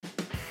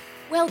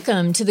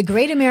Welcome to the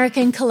Great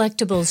American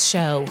Collectibles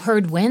Show,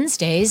 heard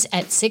Wednesdays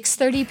at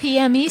 6:30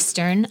 p.m.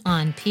 Eastern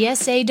on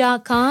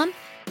PSA.com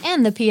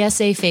and the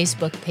PSA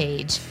Facebook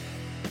page.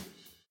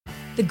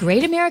 The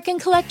Great American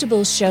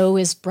Collectibles Show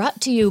is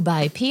brought to you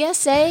by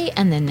PSA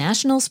and the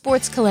National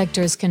Sports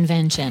Collectors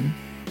Convention.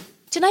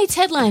 Tonight's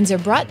headlines are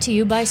brought to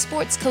you by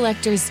Sports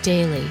Collectors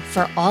Daily.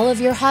 For all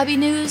of your hobby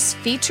news,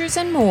 features,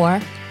 and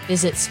more,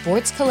 visit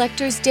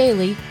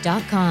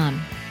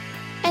sportscollectorsdaily.com.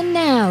 And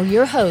now,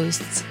 your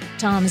hosts,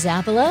 Tom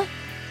Zappola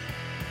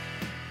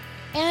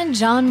and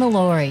John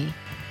Mallory.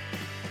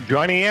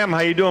 Johnny M., how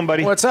you doing,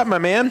 buddy? What's up, my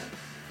man?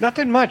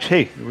 Nothing much.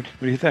 Hey, what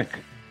do you think?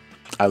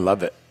 I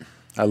love it.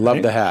 I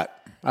love the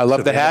hat. I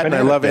love the hat, and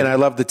I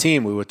love the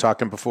team. We were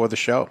talking before the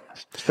show.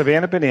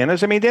 Savannah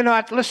Bananas. I mean, they're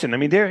not. Listen, I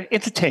mean, they're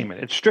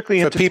entertainment. It's strictly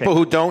entertainment. For people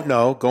who don't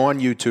know, go on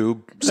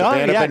YouTube.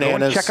 Savannah Bananas.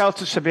 Go and check out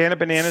the Savannah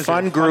Bananas.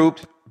 Fun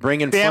group.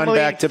 Bringing fun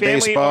back to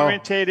baseball.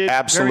 Family-oriented.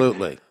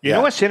 Absolutely. You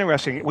know what's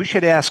interesting? We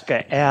should ask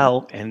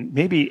Al and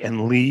Lee.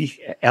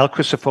 Al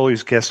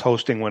Crisafoli's guest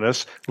hosting with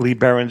us. Lee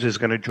Behrens is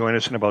going to join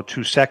us in about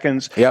 2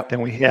 seconds. Yep. Then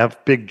we have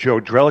Big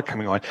Joe Drella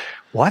coming on.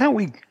 Why don't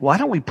we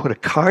put a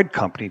card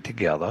company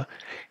together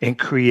and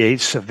create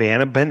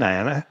Savannah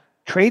Banana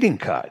trading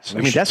cards? I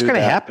mean, that's going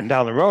to happen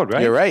down the road,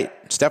 right? You're right.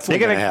 It's definitely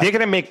going to happen. They're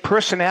going to make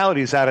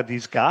personalities out of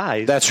these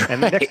guys. That's right.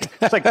 And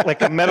it's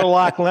like a Metal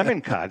Lock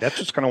Lemon card. That's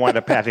what's going to wind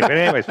up happening. But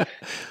anyways,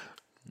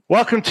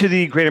 welcome to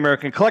the Great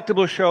American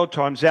Collectibles Show.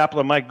 Tom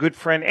Zappola, my good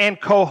friend and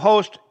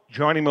co-host,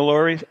 Johnny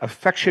Mallory,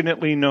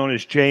 affectionately known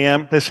as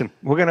JM. Listen,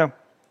 we're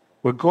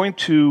going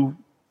to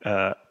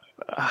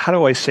how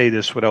do I say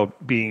this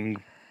without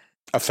being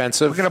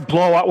offensive? We're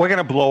going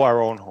to blow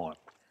our own horn.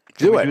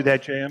 Can we do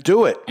that, JM?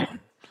 Do it.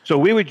 So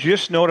we were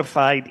just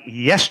notified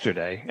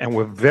yesterday, and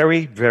we're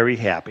very, very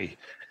happy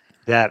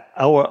that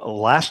our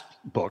last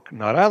book,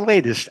 not our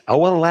latest,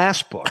 our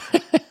last book,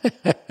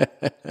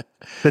 the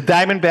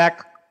Diamondback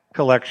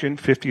Collection,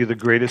 50 of the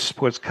greatest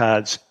sports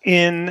cards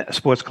in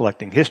sports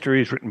collecting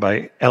history, is written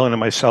by Ellen and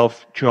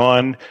myself,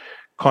 John,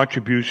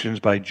 contributions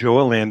by Joe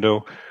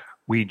Orlando.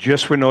 We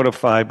just were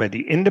notified by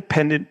the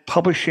Independent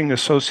Publishing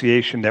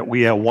Association that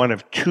we are one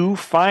of 2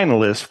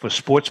 finalists for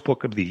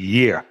Sportsbook of the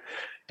Year.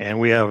 And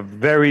we are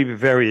very,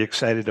 very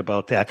excited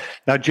about that.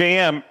 Now,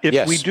 JM,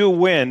 if we do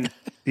win,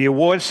 the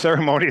awards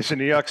ceremony is in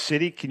New York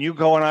City. Can you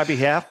go on our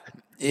behalf?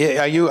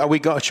 Yeah,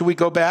 should we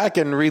go back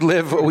and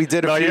relive what we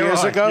did a few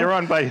years ago? You're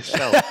on by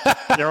yourself.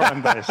 All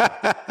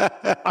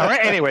right.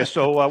 Anyway,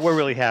 so we're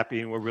really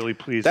happy and we're really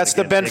pleased. That's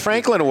the Ben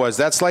Franklin Awards.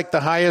 That's like the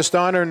highest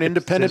honor in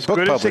independent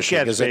book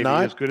publishing, is it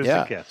not? As good as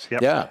it gets.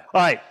 Yep. Yeah.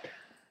 All right.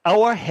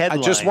 Our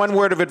headline. Just one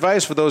word of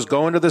advice for those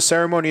going to the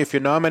ceremony. If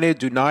you're nominated,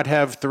 do not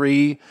have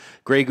 3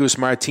 Grey Goose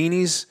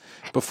martinis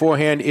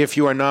beforehand if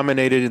you are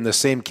nominated in the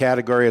same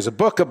category as a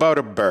book about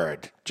a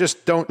bird.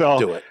 Just don't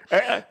do it.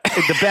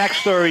 The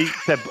backstory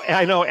that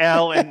I know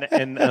Al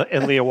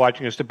and Lee are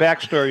watching us. The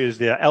backstory is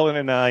that Ellen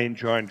and I and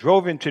John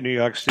drove into New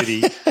York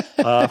City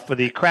for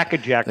the Cracker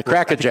Jack. The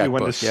Cracker Jack. We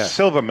won the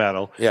silver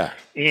medal. Yeah.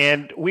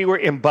 And we were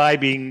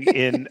imbibing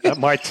in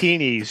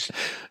martinis.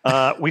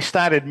 We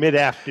started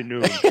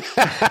mid-afternoon.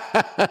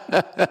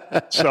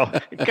 So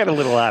it got a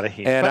little out of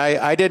hand. And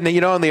I didn't, in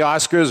the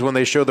Oscars when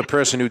they show the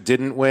person who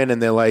didn't win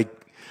and they're like,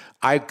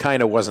 I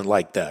kind of wasn't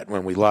like that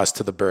when we lost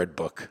to the Bird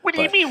Book. What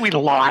do you mean we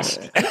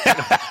lost?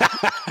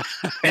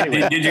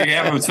 Anyway. Did you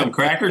have some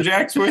Cracker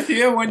Jacks with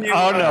you when you?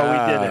 Oh, no, we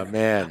didn't. Oh,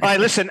 man. All right,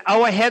 listen,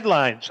 our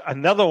headlines.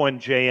 Another one,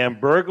 JM.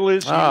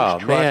 Burglars use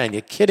truck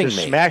you're kidding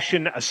me. Smash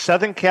in a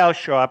Southern Cal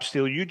shop,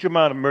 steal huge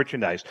amount of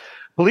merchandise.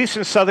 Police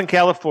in Southern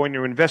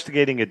California are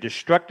investigating a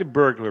destructive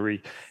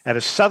burglary at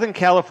a Southern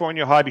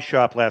California hobby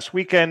shop last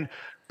weekend.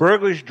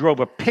 Burglars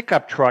drove a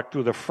pickup truck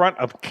through the front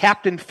of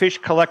Captain Fish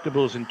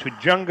Collectibles in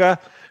Tujunga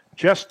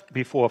just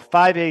before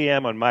 5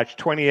 a.m. on March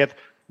 20th,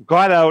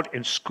 got out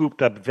and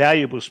scooped up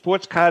valuable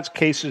sports cards,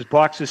 cases,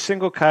 boxes,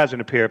 single cards,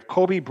 and a pair of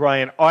Kobe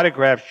Bryant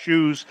autographed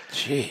shoes.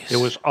 Jeez. It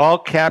was all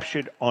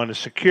captured on the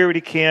security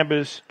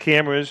cameras.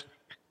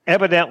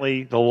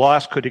 Evidently, the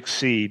loss could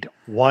exceed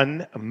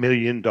 $1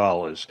 million.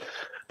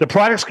 The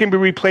products can be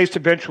replaced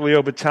eventually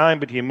over time,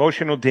 but the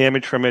emotional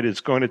damage from it is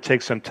going to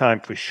take some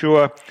time for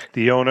sure.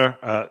 The owner,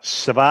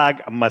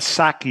 Savag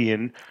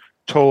Masakian,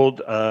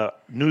 told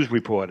news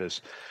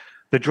reporters.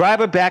 The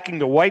driver backing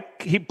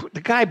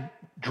the guy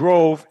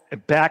drove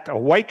and backed a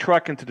white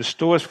truck into the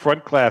store's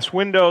front glass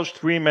windows.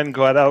 3 men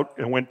got out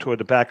and went toward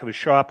the back of the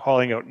shop,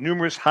 hauling out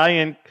numerous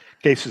high-end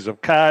cases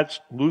of cards,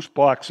 loose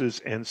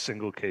boxes, and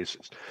single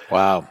cases.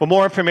 Wow. For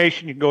more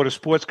information, you can go to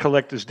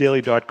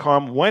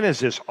sportscollectorsdaily.com. When is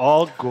this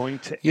all going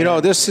to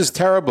end? This is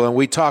terrible, and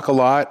we talk a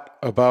lot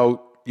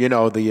about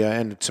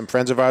and some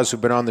friends of ours who've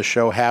been on the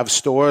show have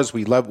stores.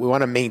 We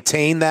want to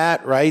maintain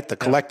that, right? The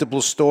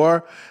collectible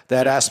store,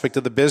 that aspect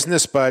of the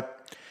business. But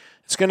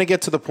it's going to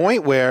get to the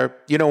point where,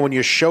 when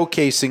you're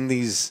showcasing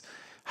these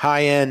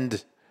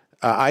high-end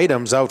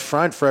items out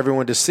front for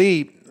everyone to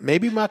see,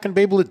 maybe we're not going to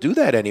be able to do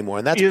that anymore.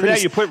 And that's Either pretty,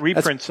 that, you put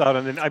reprints out,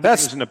 and then I bet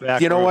that's, it was in the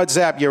back. you know room. what,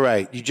 Zap, you're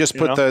right. You just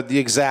put know? the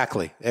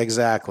exactly. All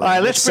right,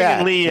 let's It's bring in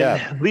sad. Lee.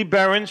 Yeah. Lee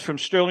Behrens from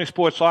Sterling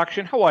Sports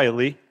Auction. How are you,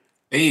 Lee?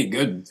 Hey,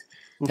 good.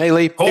 Hey,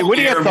 Lee. Hey, what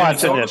are your Here,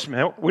 thoughts on Minnesota. this,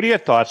 man? What are your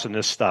thoughts on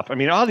this stuff? I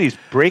mean, all these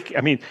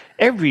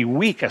every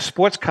week a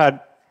sports card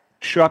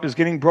shop is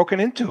getting broken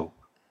into.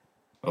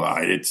 Well,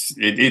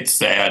 it's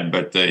sad,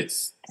 but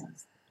it's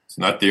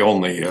not the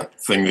only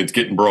thing that's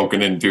getting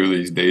broken into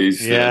these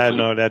days. Yeah,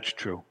 no, that's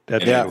true.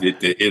 That's true.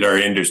 In our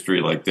industry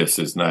like this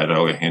is not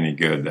any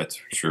good, that's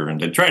for sure. And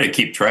to try to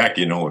keep track,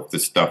 if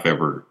this stuff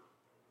ever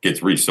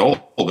gets resold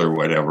or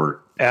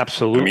whatever.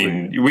 Absolutely. I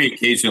mean, we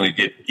occasionally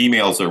get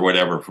emails or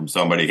whatever from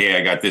somebody. Hey,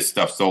 I got this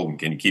stuff sold, and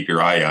can you keep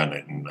your eye on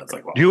it? And that's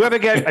like, well, Do you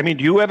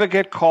ever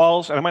get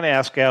calls? And I'm going to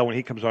ask Al when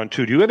he comes on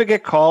too. Do you ever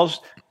get calls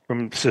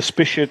from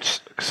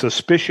suspicious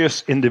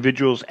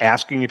individuals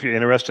asking if you're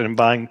interested in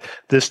buying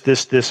this,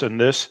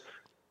 and this?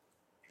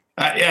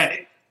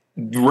 I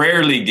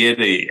rarely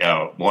get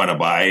a want to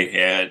buy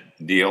ad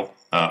deal.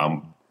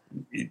 And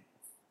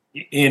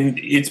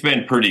it's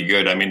been pretty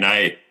good. I mean,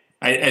 I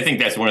think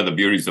that's one of the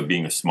beauties of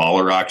being a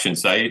smaller auction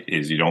site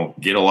is you don't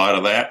get a lot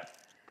of that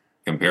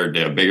compared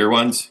to bigger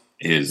ones.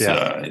 You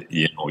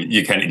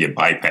kind of get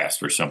bypassed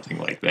for something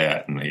like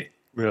that, and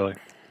Really.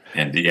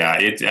 And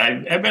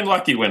I've been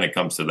lucky when it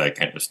comes to that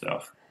kind of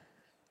stuff.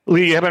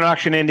 Lee, you have an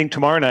auction ending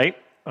tomorrow night.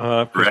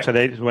 Correct.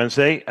 Today is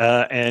Wednesday,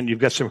 and you've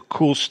got some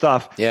cool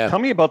stuff. Yeah. Tell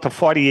me about the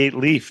 48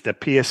 Leaf, the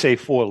PSA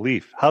 4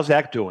 Leaf. How's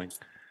that doing?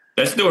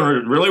 That's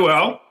doing really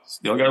well.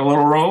 Still got a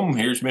little room.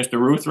 Here's Mr.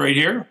 Ruth right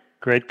here.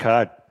 Great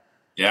card.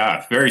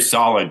 Yeah, very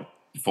solid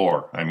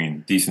 4. I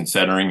mean, decent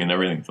centering and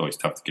everything. It's always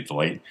tough to get to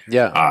late.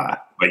 Yeah.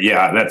 But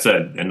yeah, that's a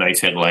nice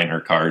headliner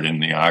card in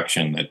the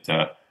auction that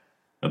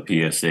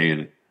the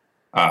PSA.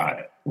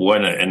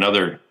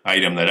 Another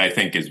item that I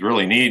think is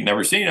really neat,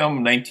 never seen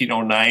them,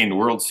 1909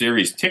 World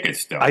Series ticket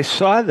stuff. I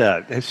saw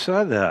that.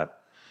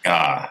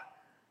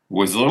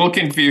 Was a little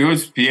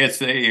confused.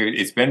 PSA,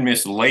 it's been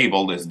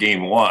mislabeled as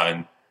Game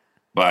 1,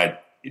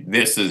 but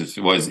this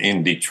was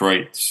in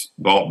Detroit's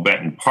Walt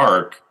Benton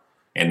Park,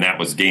 and that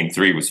was Game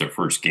 3 was their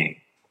first game.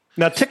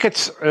 Now,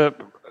 tickets,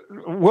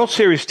 World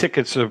Series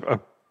tickets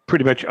are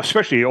pretty much,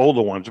 especially the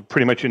older ones, are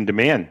pretty much in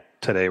demand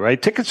today, right?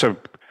 Tickets are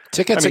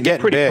getting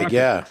big,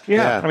 popular.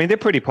 yeah. I mean, they're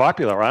pretty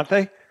popular, aren't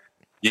they?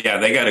 Yeah,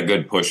 they got a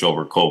good push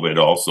over COVID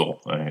also.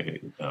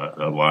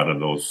 A lot of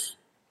those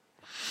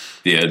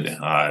did.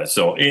 I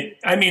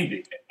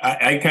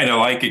kind of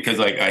like it because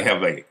I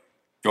have a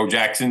Joe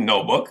Jackson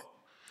notebook.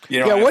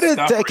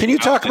 Can you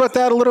talk about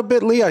that a little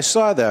bit, Lee? I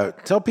saw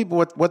that. Tell people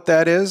what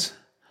that is.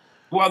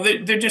 Well,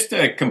 they're just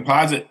a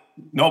composite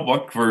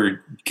notebook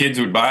for kids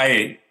would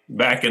buy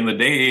back in the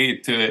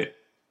day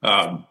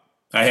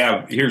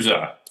here's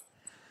a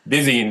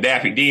Dizzy and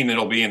Daffy Dean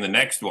that'll be in the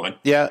next one.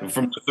 Yeah.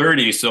 From the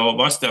 30s, so it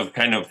must have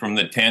kind of from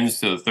the 10s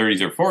to the 30s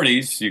or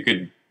 40s, you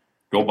could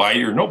go buy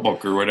your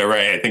notebook or whatever.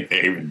 I think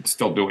they even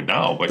still do it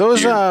now. But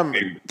those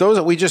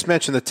that we just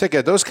mentioned, the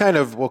ticket, those kind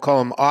of, we'll call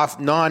them off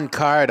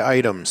non-card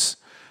items.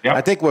 Yep.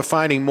 I think we're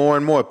finding more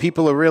and more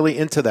people are really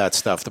into that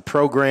stuff, the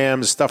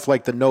programs, stuff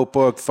like the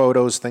notebook,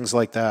 photos, things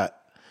like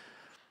that.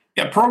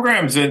 Yeah,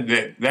 programs that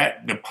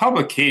the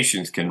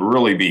publications can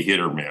really be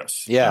hit or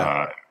miss.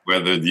 Yeah.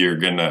 Whether you're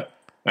going to,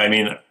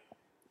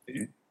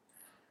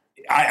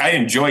 I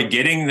enjoy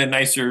getting the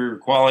nicer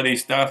quality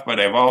stuff, but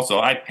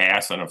I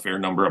pass on a fair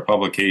number of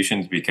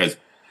publications because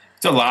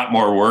it's a lot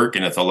more work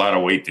and it's a lot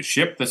of weight to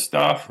ship the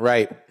stuff.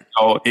 Right.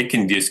 So it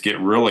can just get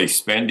really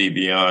spendy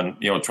beyond,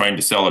 trying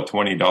to sell a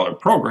 $20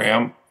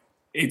 program.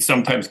 It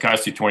sometimes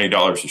costs you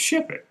 $20 to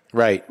ship it.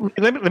 Right.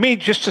 Let me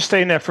just to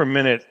stay in that for a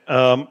minute.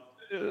 I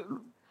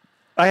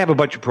have a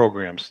bunch of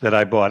programs that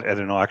I bought at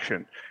an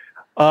auction.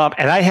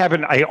 And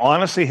I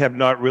honestly have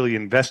not really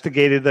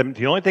investigated them.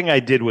 The only thing I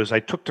did was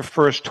I took the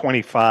first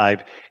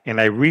 25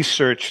 and I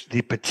researched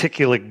the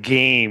particular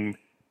game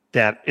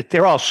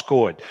they're all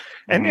scored.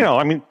 And,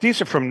 these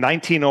are from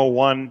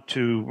 1901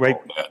 to right.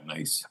 Oh, yeah,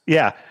 nice.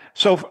 Yeah.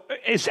 So,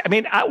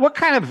 what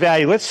kind of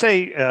value? Let's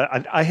say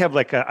I have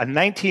like a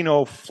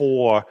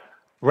 1904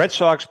 Red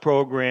Sox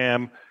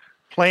program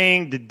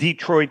playing the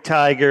Detroit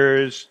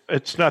Tigers.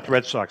 It's not the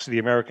Red Sox, the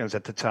Americans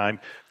at the time,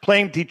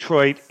 playing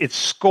Detroit. It's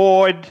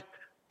scored.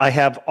 I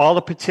have all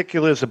the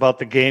particulars about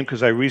the game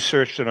because I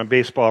researched it on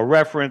Baseball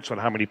Reference on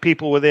how many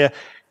people were there.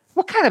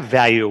 What kind of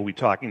value are we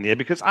talking there?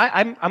 Because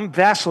I'm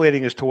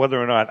vacillating as to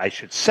whether or not I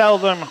should sell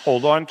them,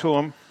 hold on to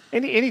them.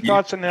 Any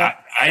thoughts on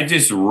that? I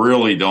just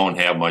really don't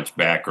have much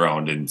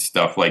background and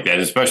stuff like that,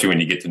 especially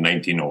when you get to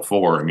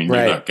 1904. Right. You're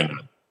not going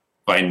to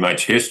find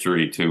much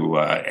history to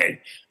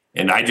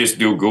and I just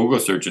do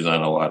Google searches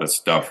on a lot of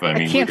stuff.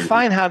 I can't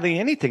find hardly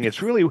anything.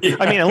 It's really,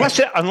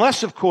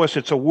 unless of course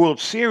it's a World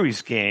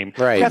Series game.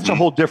 Right. That's a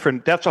whole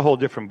different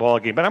ball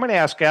game. But I'm going to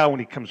ask Al when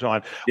he comes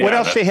on. Yeah, what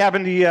else do you have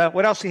in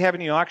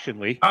the auction,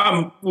 Lee?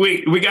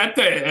 We got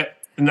the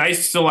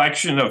nice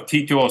selection of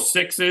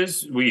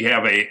T206s. We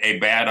have a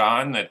bat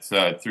on that's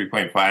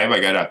 3.5. I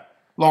got a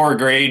lower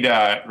grade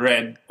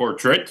red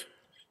portrait.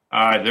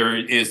 There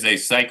is a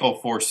Cycle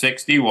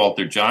 460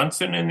 Walter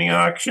Johnson in the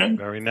auction.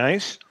 Very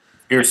nice.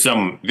 Here's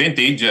some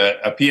vintage,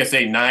 a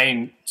PSA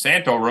 9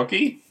 Santo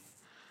rookie.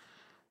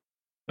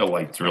 The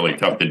light's really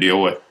tough to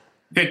deal with.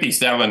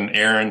 57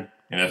 Aaron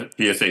in a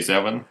PSA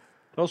 7.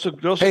 Those are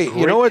Hey, great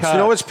you know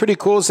cards. what's pretty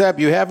cool, Zeb?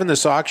 You have in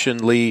this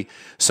auction, Lee,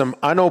 some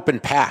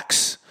unopened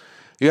packs.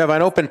 You have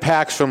unopened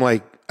packs from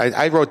like,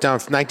 I wrote down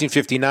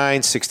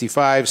 1959,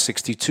 65,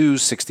 62,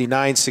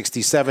 69,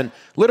 67,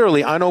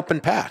 literally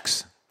unopened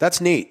packs.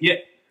 That's neat.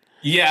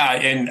 Yeah,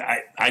 and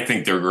I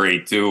think they're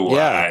great too.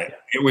 Yeah.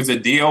 It was a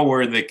deal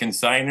where the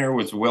consignor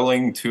was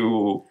willing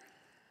to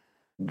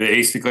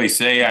basically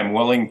say, I'm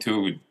willing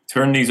to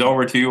turn these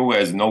over to you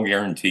as no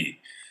guarantee.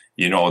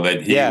 You know,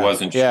 that he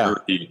wasn't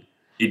sure.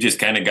 He just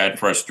kind of got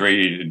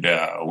frustrated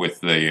with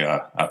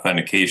the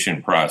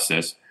authentication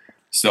process.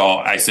 So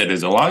I said,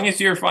 as long as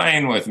you're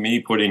fine with me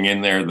putting in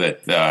there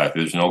that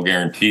there's no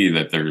guarantee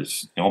that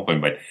there's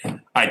open. But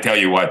I tell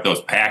you what,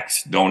 those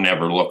packs don't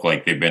ever look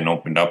like they've been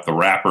opened up. The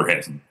wrapper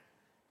has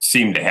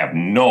seemed to have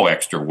no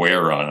extra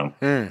wear on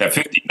them. That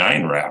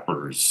 59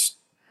 wrapper is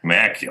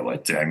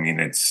immaculate. I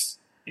mean,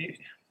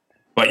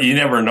 but you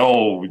never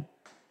know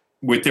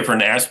with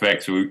different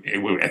aspects.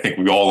 I think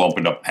we all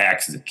opened up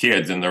packs as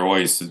kids, and there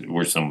always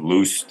were some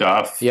loose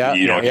stuff. You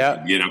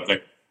get up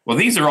there. Well,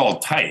 these are all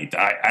tight.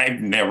 I've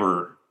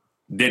never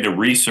did a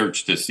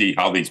research to see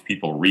how these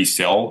people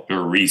resell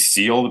or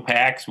reseal the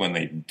packs when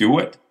they do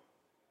it.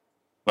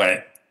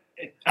 But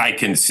I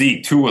can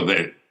see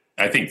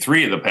I think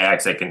 3 of the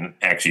packs, I can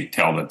actually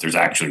tell that there's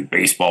actually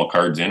baseball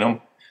cards in them.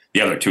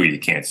 The other 2, you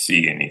can't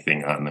see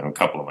anything on them. A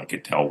couple of them I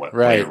could tell what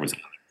player was on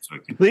them. So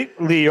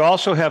Lee, you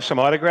also have some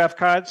autograph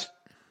cards?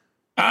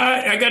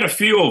 I got a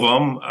few of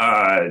them.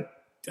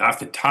 Off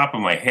the top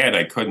of my head,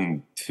 I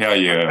couldn't tell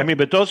you. I mean,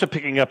 but those are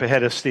picking up a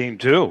head of steam,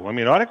 too. I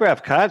mean,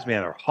 autograph cards,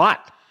 man, are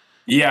hot.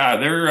 Yeah,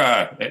 they're.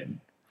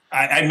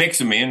 I mix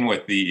them in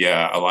with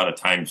a lot of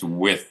times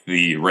with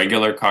the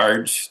regular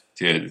cards.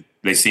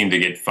 They seem to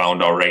get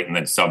found all right, and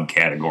then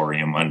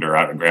subcategory them under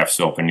autograph.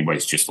 So if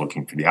anybody's just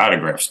looking for the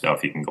autograph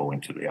stuff, you can go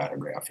into the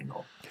autograph and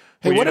go.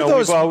 Hey, what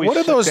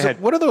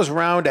are those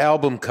round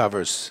album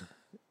covers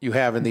you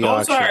have in the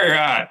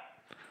auction?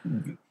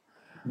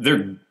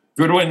 They're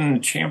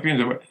Goodwin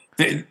Champions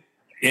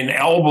in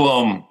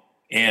album,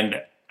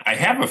 and I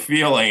have a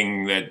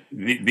feeling that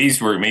these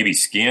were maybe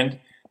skinned,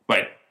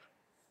 but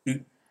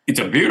it's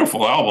a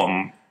beautiful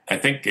album. I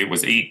think it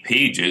was 8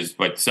 pages,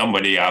 but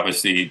somebody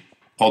obviously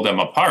pulled them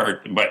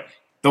apart. But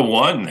the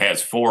one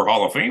has 4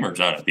 Hall of Famers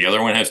on it. The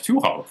other one has 2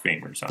 Hall of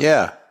Famers on it.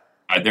 Yeah.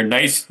 They're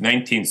nice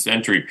 19th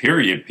century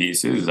period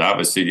pieces.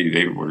 Obviously,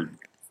 they were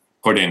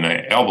put in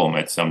an album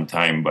at some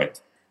time, but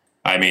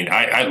I mean,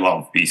 I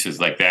love pieces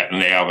like that,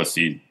 and they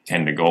obviously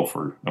tend to go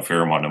for a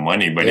fair amount of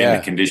money. But in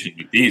the condition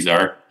that these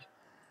are,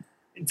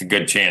 it's a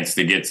good chance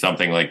to get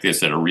something like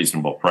this at a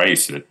reasonable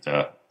price.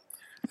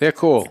 They're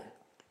cool.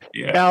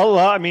 Yeah. Now,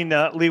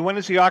 Lee, when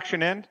does the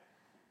auction end?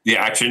 The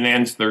auction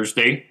ends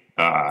Thursday,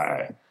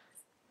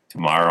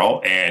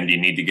 tomorrow, and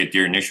you need to get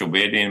your initial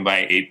bid in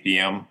by 8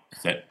 p.m.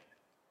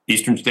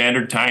 Eastern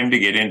Standard Time to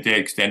get into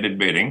extended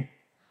bidding.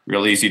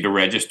 Real easy to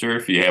register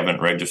if you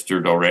haven't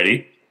registered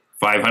already.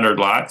 500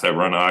 lots. I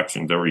run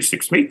auctions every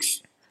 6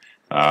 weeks.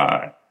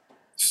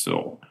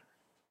 So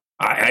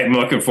I'm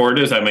looking forward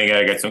to this. I mean,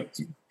 I got some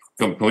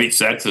complete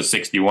sets of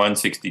 61,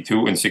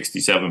 62, and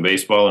 67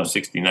 baseball and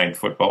 69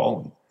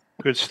 football.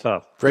 Good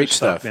stuff. Great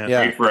stuff, man.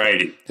 Yeah. Great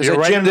variety. There's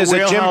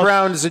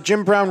a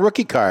Jim Brown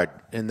rookie card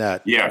in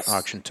that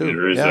auction, too.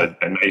 There is a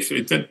nice,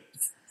 it's a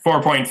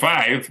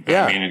 4.5.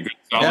 Yeah. I mean, a good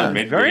solid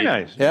mid-grade. Very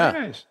nice. Yeah.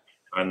 Very nice.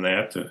 On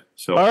that.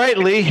 So all right,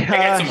 Lee. I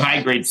got some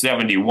high grade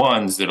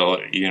 71s that'll,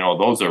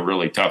 those are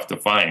really tough to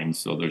find.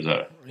 So there's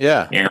a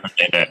Aaron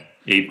and a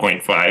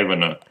 8.5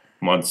 and a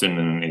Munson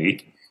and an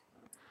 8.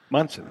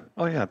 Munson.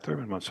 Oh yeah,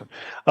 Thurman Munson.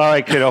 All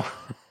right, kiddo.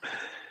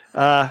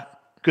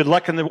 Good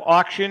luck in the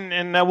auction,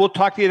 and we'll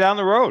talk to you down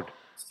the road.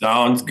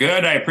 Sounds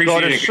good. I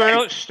appreciate it.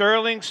 Go to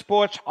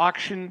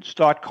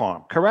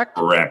sterlingsportsauctions.com, correct?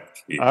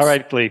 Correct. Yes. All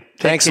right, Lee.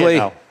 Thanks, Lee.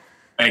 Now.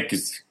 Thank you.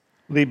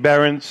 Lee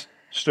Behrens,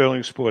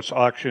 Sterling Sports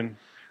Auction.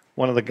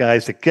 One of the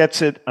guys that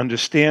gets it,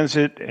 understands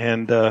it,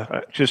 and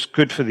just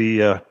good for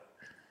the,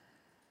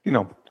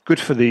 good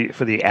for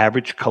the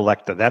average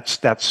collector.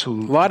 That's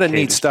who. A lot of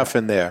neat stuff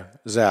in there,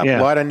 Zap. Yeah.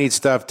 A lot of neat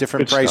stuff,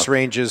 different Good price stuff.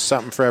 ranges,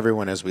 something for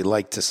everyone, as we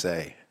like to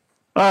say.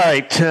 All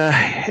right,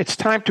 it's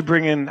time to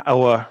bring in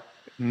our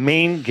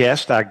main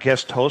guest, our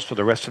guest host for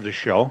the rest of the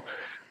show,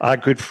 our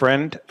good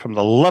friend from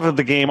the Love of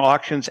the Game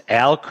Auctions,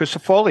 Al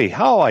Crisafulli.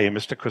 How are you,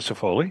 Mr.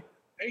 Crisafulli?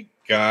 Hey,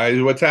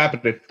 guys, what's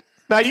happening?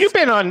 Now, you've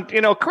been on,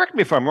 correct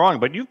me if I'm wrong,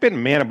 but you've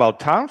been man about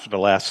town for the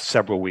last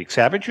several weeks,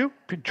 haven't you?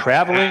 Been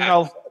traveling?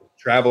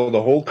 Traveled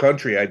the whole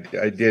country. I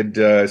did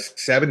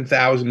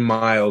 7,000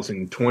 miles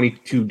in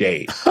 22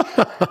 days.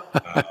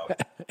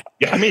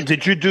 I mean,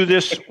 did you do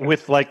this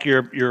with like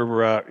your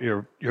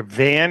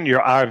van,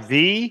 your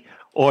RV,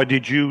 or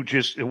did you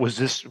was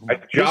this? I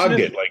jogged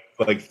it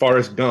like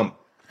Forrest Gump.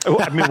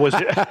 I mean, was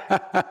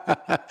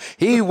it?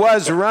 He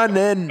was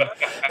running.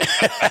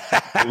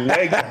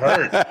 Leg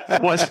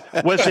hurt.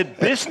 Was it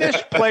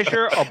business,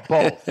 pleasure, or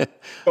both?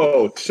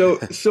 Oh,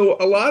 so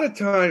a lot of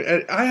time,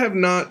 and I have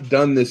not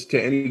done this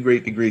to any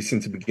great degree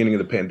since the beginning of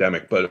the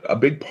pandemic, but a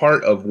big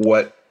part of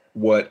what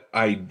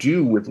I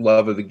do with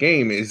love of the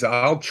game is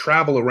I'll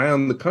travel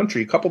around the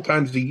country a couple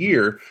times a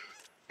year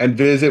and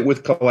visit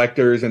with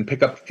collectors and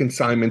pick up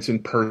consignments in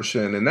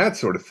person and that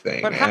sort of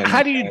thing. But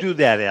how do you do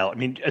that, Al? I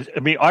mean,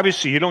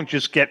 obviously you don't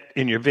just get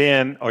in your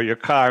van or your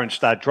car and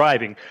start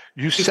driving.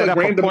 You just set like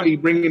up randomly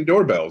ringing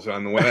doorbells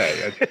on the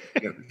way.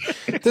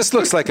 This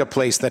looks like a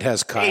place that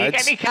has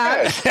cards. Any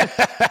cards?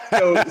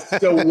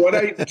 So what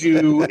I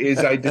do is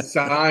I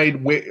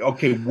decide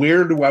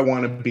where do I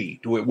want to be?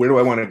 Where do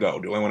I want to go?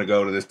 Do I want to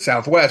go to the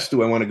Southwest?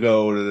 Do I want to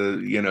go to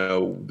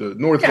the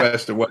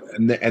Northwest or what?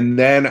 And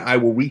then I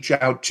will reach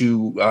out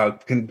to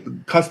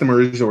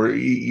customers or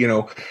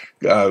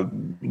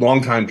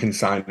longtime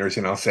consigners,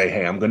 and I'll say,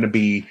 hey, I'm going to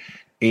be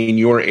in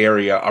your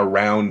area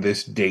around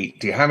this date.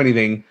 Do you have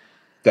anything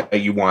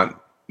that you want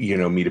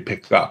me to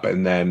pick up?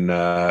 And then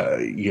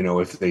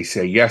if they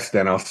say yes,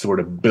 then I'll sort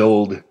of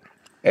build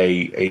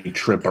a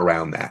trip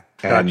around that.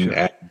 Gotcha.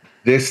 And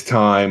this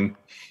time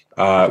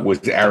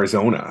was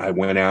Arizona. I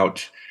went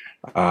out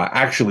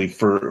actually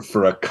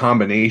for a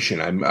combination.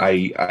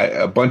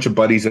 A bunch of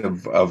buddies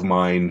of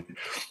mine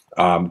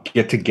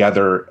get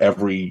together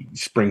every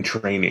spring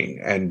training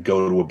and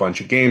go to a bunch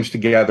of games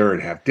together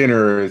and have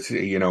dinner.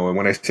 And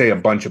when I say a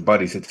bunch of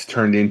buddies, it's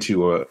turned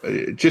into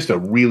just a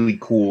really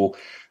cool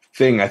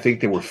thing. I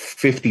think there were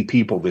 50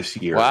 people this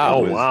year.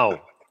 Wow.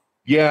 Wow.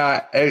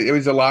 Yeah, it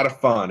was a lot of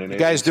fun. And you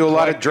guys do a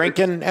lot of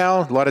drinking,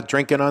 Al? A lot of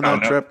drinking on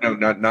that trip? No,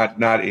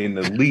 not in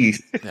the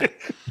least.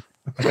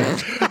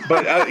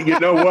 But you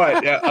know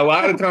what? A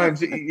lot of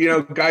times,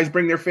 guys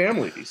bring their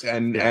families,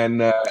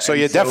 and so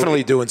you're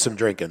definitely doing some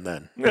drinking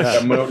then.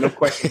 No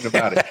question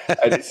about it.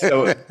 But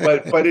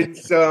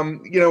it's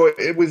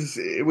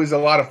it was a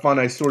lot of fun.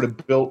 I sort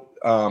of built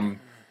that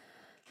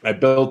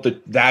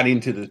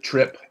into the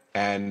trip,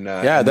 and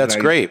that's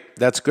great.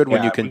 That's good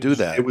when you can do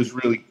that. It was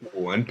really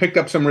cool, and picked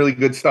up some really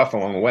good stuff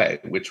along the way,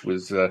 which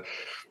was excellent.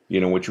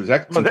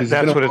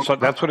 Well,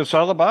 that's what it's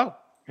all about.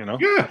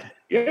 Yeah.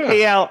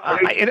 Hey, Al,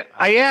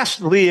 I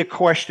asked Lee a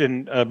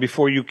question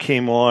before you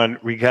came on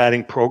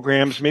regarding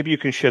programs. Maybe you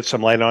can shed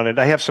some light on it.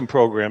 I have some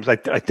programs. I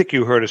think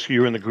you heard us. You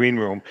were in the green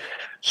room.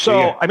 So,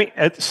 yeah. I mean,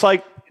 it's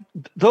like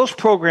those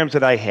programs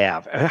that I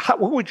have,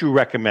 what would you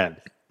recommend?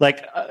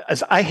 Like,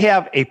 as I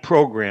have a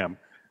program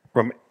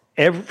for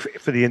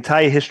the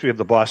entire history of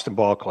the Boston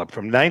Ball Club,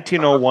 from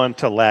 1901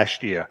 to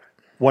last year,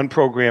 one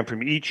program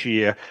from each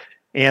year.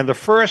 And the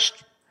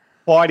first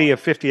 40 or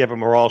 50 of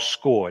them are all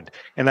scored.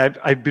 And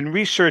I've been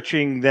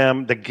researching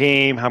them, the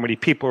game, how many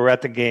people are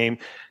at the game.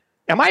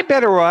 Am I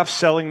better off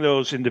selling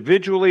those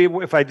individually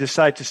if I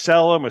decide to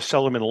sell them, or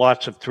sell them in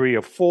lots of 3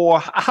 or 4?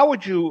 How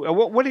would you?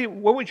 What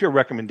would your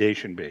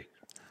recommendation be?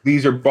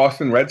 These are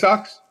Boston Red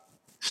Sox?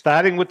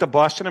 Starting with the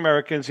Boston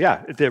Americans,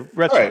 yeah, they're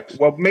Red Sox.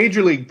 Well,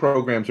 major league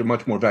programs are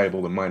much more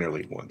valuable than minor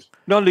league ones.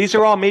 No, these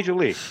are all major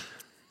league.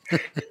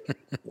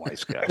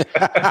 Wise guy.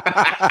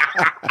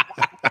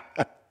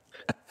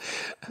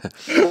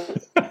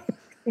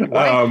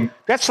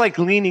 That's like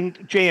leaning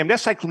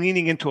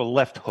into a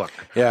left hook.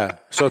 Yeah.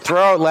 So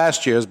throw out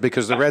last year's,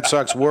 because the Red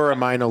Sox were a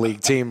minor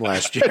league team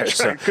last year.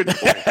 So. Go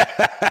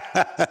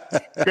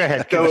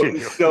ahead.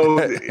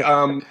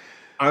 So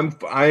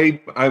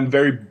I'm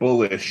very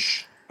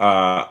bullish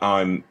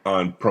on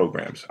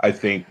programs. I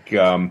think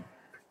the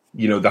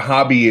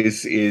hobby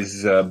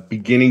is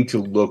beginning to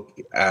look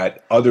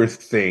at other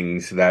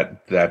things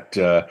that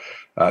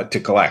to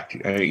collect.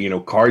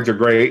 Cards are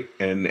great,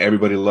 and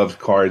everybody loves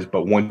cards.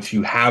 But once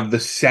you have the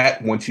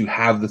set, once you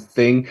have the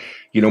thing,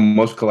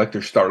 most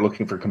collectors start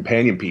looking for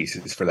companion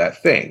pieces for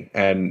that thing.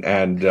 And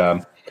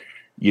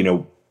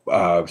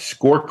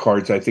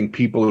scorecards, I think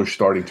people are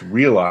starting to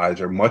realize,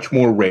 are much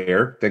more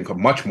rare than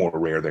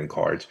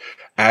cards,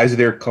 as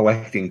they're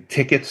collecting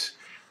tickets.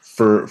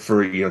 For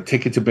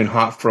tickets have been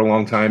hot for a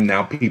long time.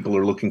 Now people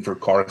are looking for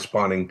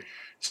corresponding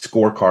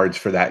scorecards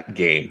for that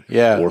game,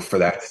 or for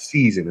that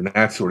season, and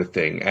that sort of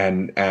thing.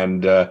 And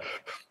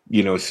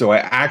so I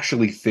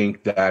actually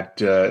think that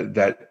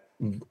that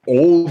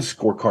old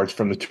scorecards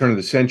from the turn of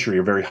the century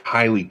are very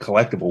highly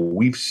collectible.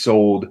 We've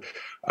sold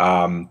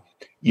early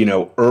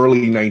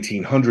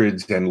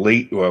 1900s and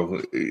late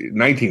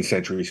 19th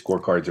century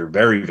scorecards are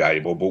very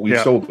valuable, but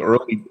we've sold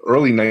early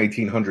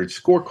 1900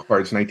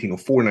 scorecards,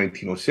 1904,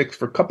 1906,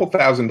 for a couple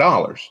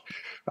 $1,000s.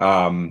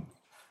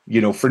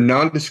 For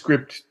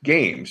nondescript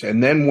games.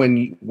 And then when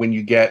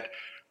you get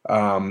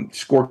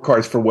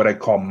scorecards for what I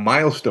call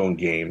milestone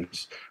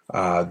games,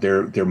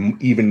 they're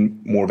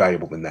even more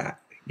valuable than that.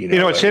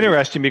 It's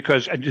interesting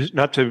because, just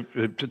not to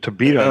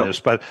beat on this,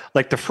 but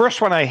like the first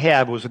one I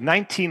had was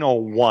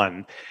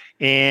 1901,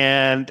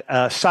 and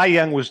Cy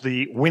Young was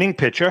the winning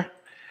pitcher.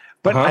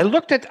 But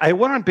I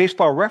went on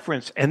Baseball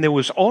Reference, and there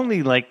was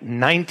only like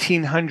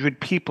 1,900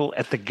 people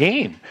at the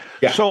game.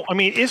 Yeah. So, I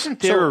mean,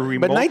 isn't there a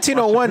remote? But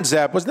 1901,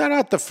 Zap, was that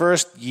not the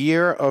first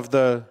year of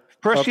the...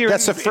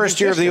 That's the first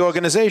year of the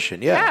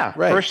organization. Yeah,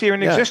 right. First year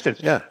in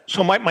existence. Yeah.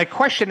 So my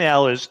question,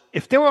 Al, is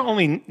if there were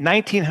only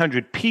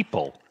 1,900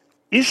 people,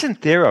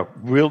 isn't there a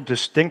real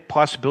distinct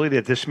possibility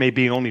that this may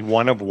be only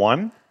one of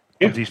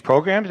these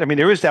programs? I mean,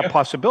 there is that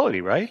possibility,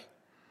 right?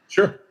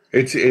 Sure.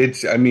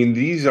 It's. I mean,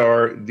 these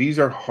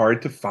are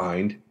hard to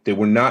find. They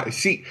were not.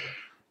 See,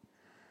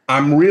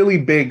 I'm really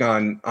big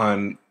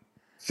on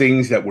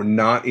things that were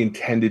not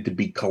intended to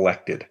be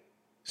collected.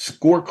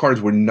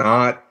 Scorecards were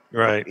not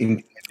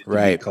intended to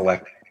be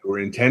collected. They were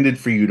intended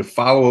for you to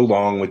follow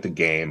along with the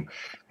game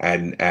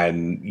and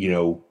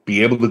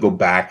be able to go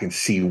back and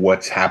see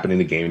what's happened in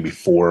the game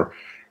before,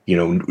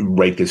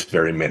 right this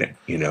very minute.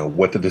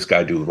 What did this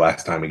guy do the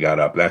last time he got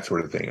up? That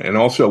sort of thing. And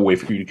also a way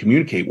for you to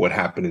communicate what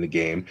happened in the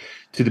game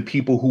to the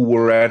people who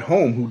were at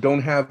home who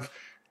don't have,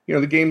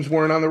 the games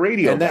weren't on the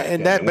radio.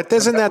 But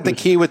isn't that the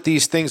key with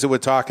these things that we're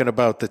talking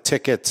about, the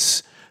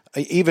tickets,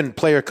 even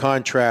player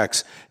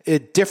contracts,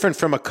 different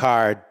from a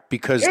card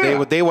because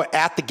they were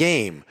at the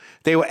game.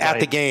 They were at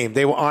the game.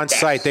 They were on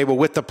site. They were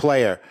with the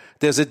player.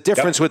 There's a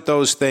difference with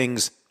those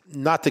things.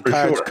 Not the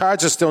cards. Sure.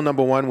 Cards are still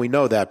number one. We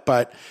know that.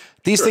 But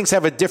these things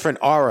have a different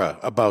aura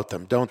about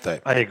them, don't they?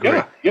 I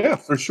agree. Yeah,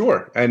 for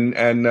sure. And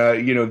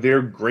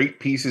they're great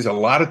pieces. A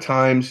lot of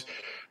times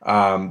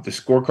the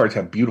scorecards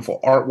have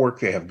beautiful artwork.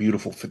 They have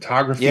beautiful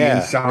photography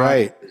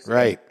inside.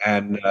 Right.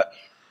 And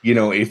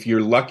if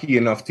you're lucky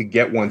enough to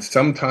get one,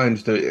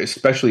 sometimes,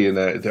 especially in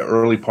the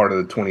early part of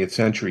the 20th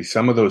century,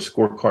 some of those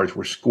scorecards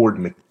were scored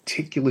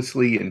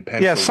meticulously in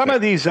pencil. Yeah, some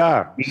of these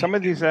are.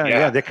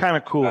 Yeah, they're kind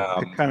of cool.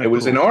 It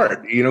was an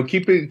art.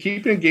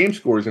 Keeping game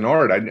scores an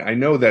art. I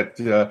know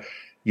that.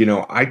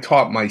 I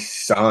taught my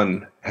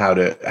son how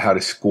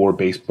to score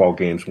baseball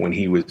games when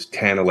he was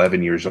 10,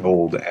 11 years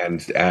old,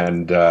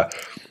 and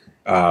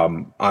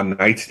on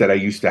nights that I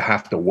used to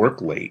have to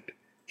work late,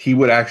 he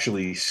would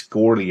actually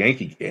score the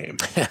Yankee game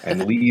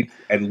and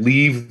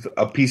leave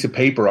a piece of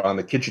paper on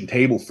the kitchen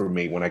table for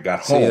me when I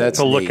got home. That's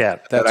to look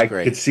at. That I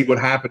could see what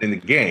happened in the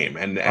game,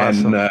 and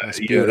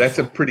that's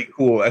a pretty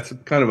cool. That's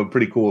kind of a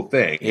pretty cool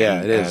thing.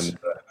 Yeah, it is.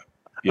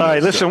 All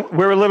right, listen,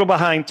 we're a little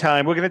behind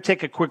time. We're going to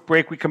take a quick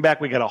break. We come back.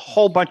 We got a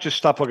whole bunch of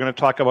stuff we're going to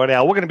talk about,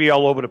 Al. We're going to be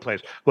all over the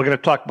place. We're going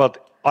to talk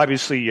about,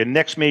 obviously, your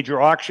next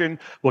major auction.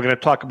 We're going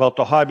to talk about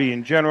the hobby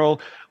in general.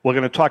 We're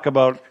going to talk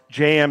about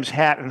JM's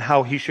hat and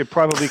how he should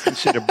probably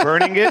consider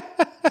burning it.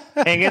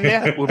 Hang in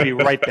there. We'll be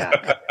right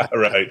back. All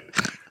right.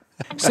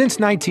 Since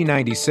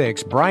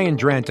 1996, Brian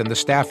Drent and the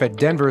staff at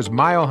Denver's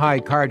Mile High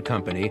Card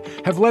Company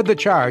have led the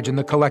charge in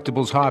the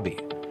collectibles hobby.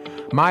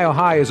 Mile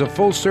High is a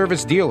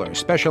full-service dealer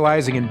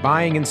specializing in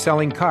buying and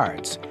selling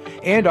cards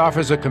and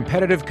offers a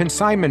competitive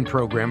consignment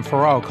program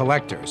for all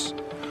collectors.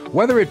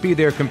 Whether it be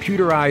their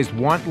computerized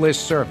want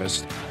list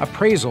service,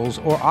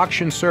 appraisals, or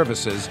auction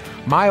services,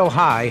 Mile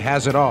High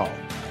has it all.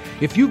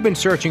 If you've been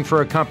searching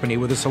for a company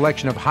with a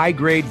selection of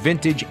high-grade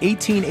vintage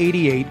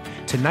 1888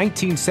 to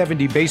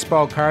 1970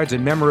 baseball cards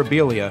and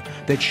memorabilia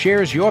that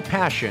shares your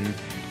passion,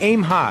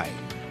 aim high,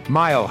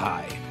 Mile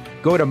High.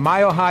 Go to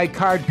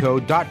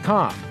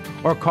milehighcardco.com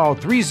or call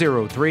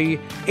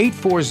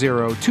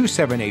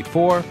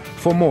 303-840-2784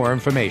 for more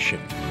information.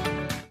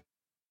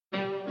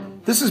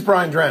 This is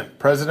Brian Drent,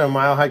 president of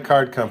Mile High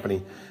Card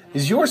Company.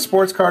 Is your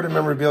sports card and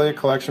memorabilia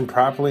collection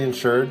properly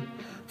insured?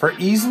 For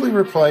easily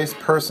replaced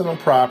personal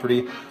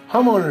property,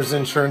 homeowners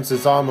insurance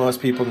is all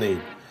most people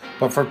need.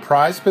 But for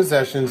prized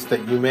possessions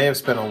that you may have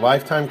spent a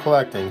lifetime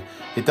collecting,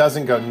 it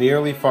doesn't go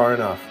nearly far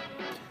enough.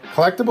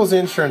 Collectibles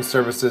Insurance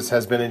Services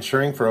has been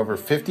insuring for over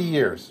 50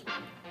 years.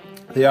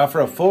 They offer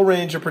a full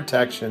range of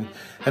protection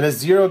and a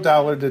 $0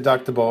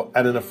 deductible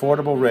at an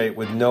affordable rate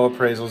with no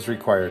appraisals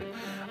required.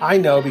 I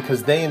know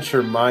because they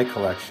insure my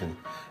collection.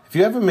 If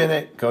you have a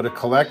minute, go to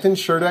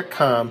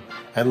collectinsure.com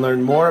and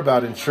learn more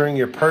about insuring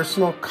your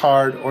personal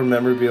card or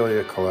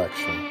memorabilia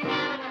collection.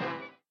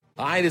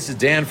 Hi, this is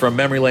Dan from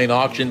Memory Lane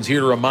Auctions,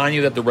 here to remind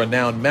you that the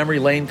renowned Memory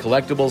Lane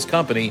Collectibles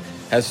Company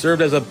has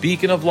served as a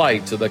beacon of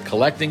light to the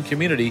collecting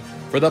community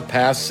for the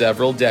past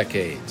several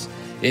decades.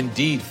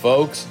 Indeed,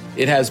 folks,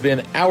 it has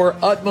been our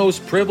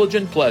utmost privilege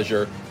and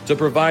pleasure to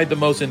provide the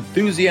most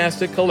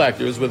enthusiastic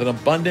collectors with an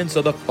abundance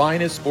of the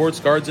finest sports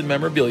cards and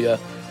memorabilia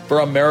for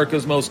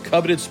America's most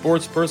coveted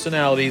sports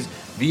personalities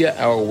via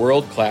our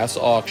world-class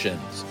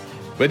auctions.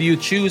 Whether you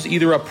choose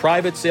either a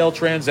private sale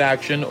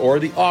transaction or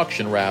the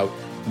auction route,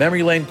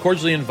 Memory Lane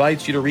cordially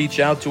invites you to reach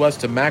out to us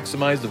to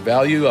maximize the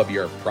value of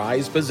your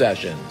prized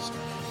possessions.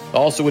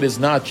 Also, it is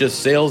not just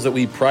sales that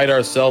we pride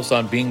ourselves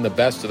on being the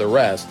best of the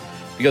rest,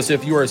 because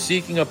if you are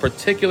seeking a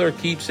particular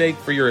keepsake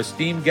for your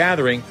esteemed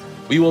gathering,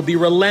 we will be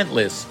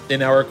relentless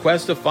in our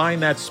quest to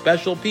find that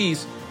special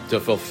piece to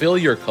fulfill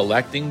your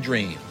collecting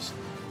dreams.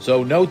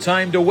 So no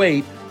time to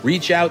wait.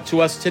 Reach out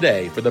to us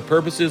today for the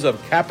purposes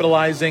of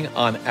capitalizing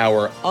on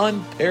our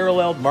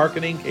unparalleled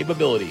marketing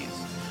capabilities.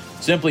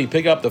 Simply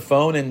pick up the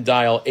phone and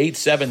dial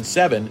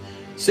 877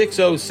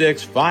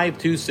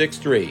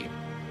 877-606-5263.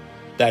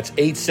 That's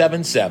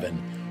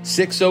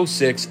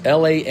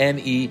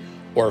 877-606-LANE,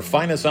 or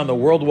find us on the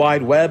World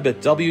Wide Web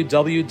at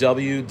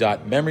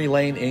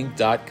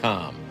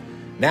www.memorylaneinc.com.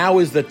 Now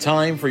is the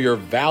time for your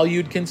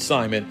valued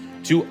consignment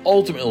to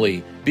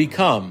ultimately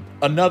become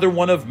another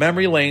one of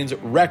Memory Lane's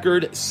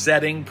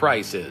record-setting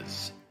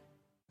prices.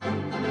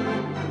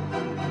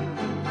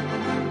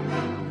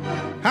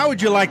 How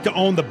would you like to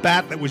own the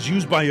bat that was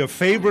used by your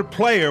favorite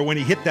player when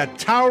he hit that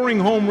towering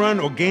home run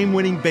or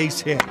game-winning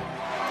base hit?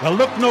 Now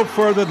look no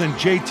further than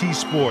JT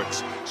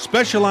Sports,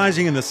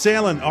 specializing in the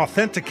sale and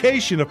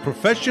authentication of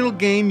professional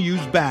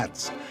game-used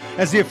bats.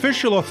 As the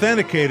official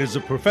authenticators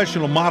of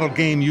professional model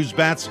game-used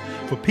bats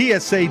for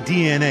PSA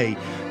DNA,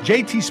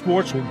 JT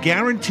Sports will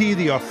guarantee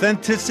the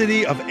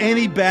authenticity of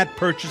any bat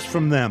purchased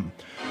from them.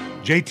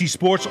 JT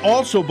Sports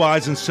also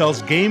buys and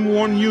sells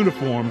game-worn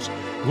uniforms,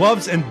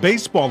 gloves, and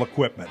baseball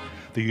equipment.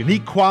 The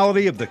unique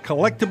quality of the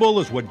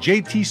collectible is what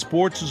JT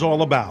Sports is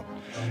all about.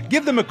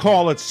 Give them a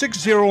call at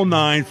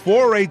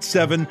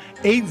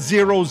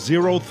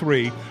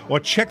 609-487-8003 or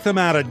check them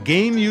out at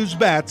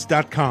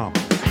GameUseBats.com.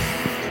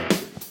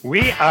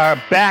 We are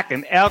back,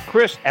 and Al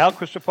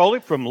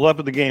Christopoli from Love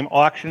of the Game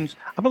Auctions.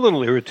 I'm a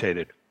little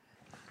irritated.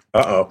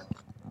 Uh-oh.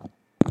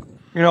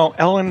 You know,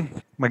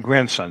 Ellen, my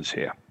grandson's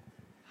here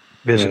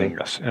visiting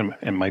us,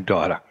 and my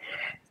daughter.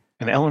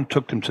 And Ellen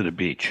took them to the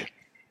beach.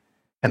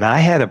 And I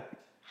had a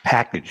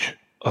package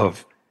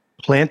of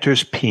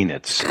Planters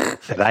peanuts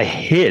that I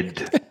hid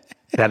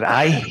under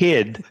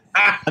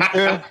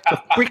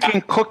the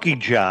freaking cookie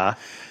jar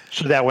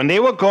so that when they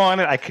were gone,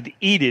 I could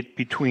eat it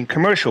between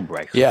commercial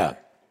breaks. Yeah.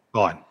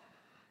 Gone.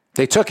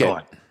 They took it.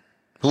 Gone.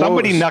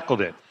 Somebody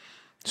knuckled it.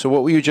 So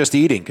what were you just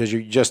eating? Because you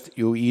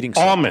were eating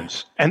something.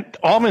 Almonds. And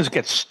almonds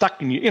get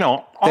stuck in you. You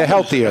know, They're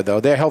healthier, though.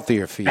 They're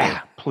healthier for you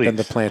than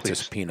the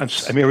Planters please.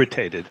 peanuts. I'm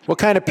irritated. What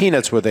kind of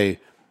peanuts were they?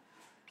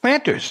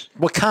 Planters.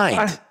 What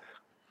kind?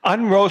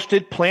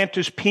 Unroasted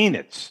Planters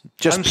peanuts.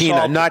 Just Unsalted.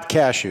 peanut, not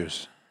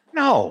cashews.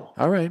 No.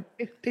 All right.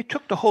 They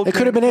took the whole It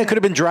could have been. It could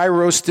have been dry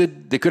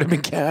roasted. They could have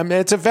been. I mean,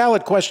 it's a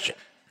valid question.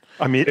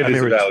 It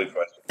is a valid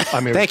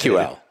question. Thank you,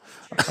 Al.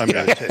 I'm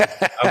irritated.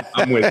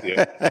 I'm with you.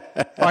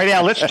 All right,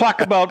 Al, let's talk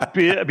about,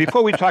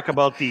 before we talk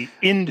about the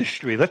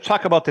industry, let's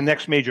talk about the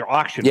next major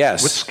auction.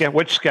 Yes.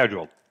 What's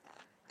scheduled?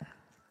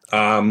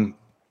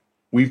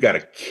 We've got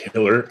a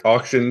killer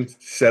auction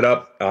set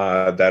up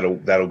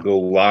that'll go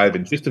live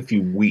in just a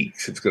few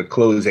weeks. It's going to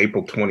close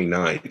April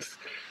 29th.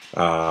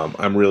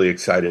 I'm really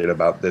excited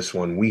about this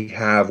one. We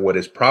have what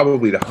is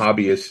probably the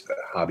hobby's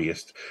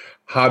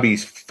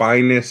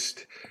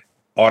finest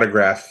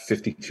autographed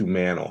 52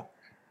 mantle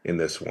in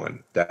this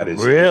one. That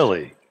is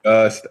really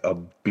just a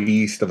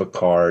beast of a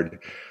card.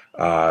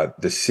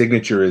 The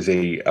signature is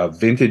a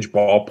vintage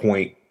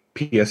ballpoint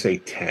PSA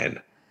 10.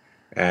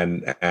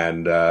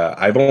 And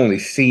I've only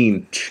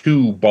seen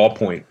two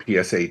ballpoint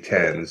PSA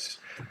 10s.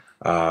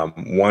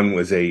 One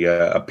was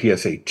a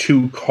PSA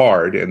 2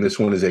 card, and this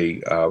one is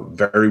a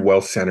very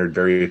well-centered,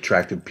 very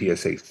attractive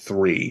PSA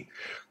 3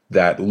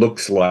 that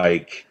looks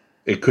like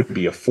it could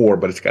be a 4,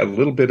 but it's got a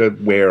little bit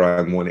of wear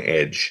on one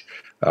edge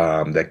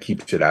that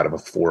keeps it out of a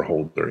 4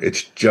 holder.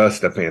 It's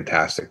just a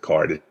fantastic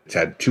card. It's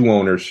had 2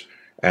 owners,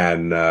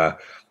 and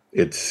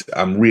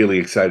I'm really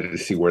excited to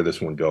see where this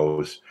one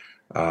goes.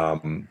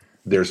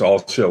 There's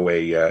also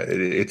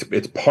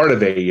it's part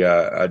of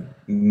a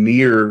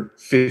near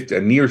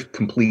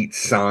complete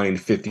signed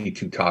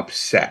 52 top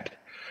set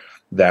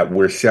that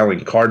we're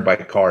selling card by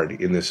card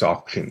in this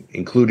auction,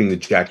 including the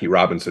Jackie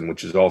Robinson,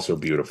 which is also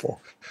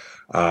beautiful.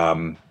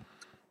 I'm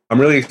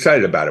really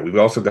excited about it. We've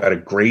also got a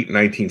great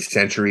 19th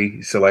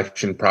century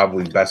selection,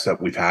 probably the best that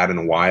we've had in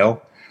a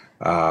while.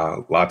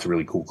 Lots of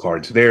really cool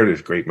cards there.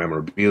 There's great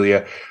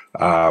memorabilia.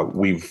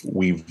 We're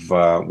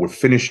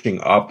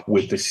finishing up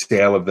with the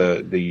sale of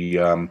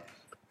the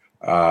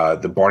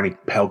Barney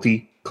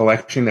Pelty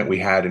collection that we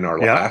had in our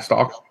last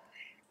auction,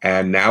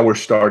 and now we're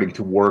starting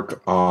to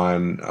work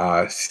on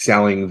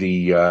selling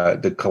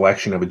the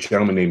collection of a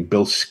gentleman named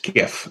Bill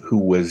Skiff, who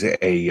was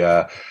he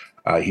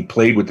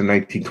played with the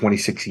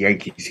 1926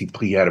 Yankees. He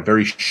had a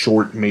very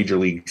short major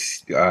league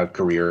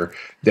career,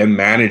 then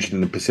managed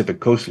in the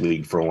Pacific Coast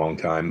League for a long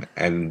time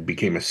and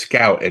became a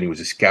scout, and he was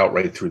a scout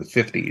right through the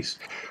 50s.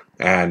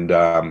 And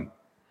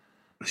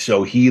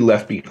so he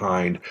left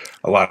behind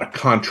a lot of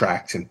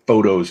contracts and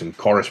photos and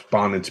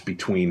correspondence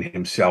between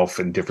himself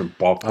and different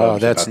ball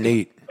clubs. Oh, that's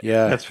neat.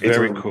 Yeah, that's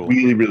very cool.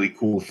 Really, really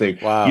cool thing.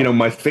 Wow. You know,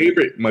 my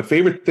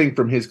favorite thing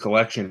from his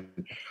collection,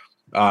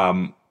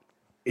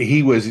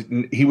 he was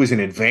an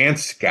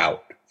advanced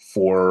scout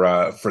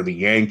for the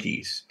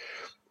Yankees,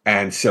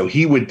 and so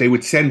they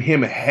would send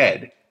him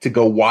ahead to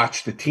go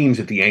watch the teams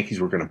that the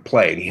Yankees were going to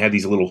play, and he had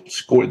these little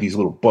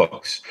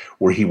books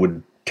where he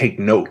would take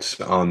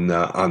notes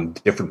on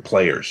different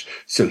players.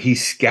 So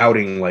he's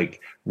scouting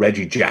like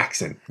Reggie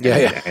Jackson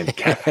and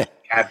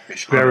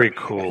catfish. Very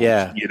cool.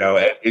 Yeah.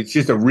 It's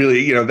just a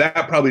really,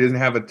 that probably doesn't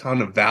have a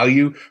ton of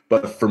value,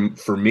 but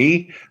for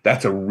me,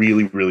 that's a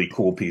really, really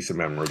cool piece of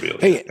memorabilia.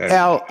 Hey,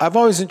 Al, I've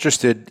always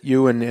interested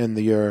you and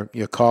your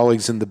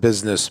colleagues in the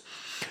business.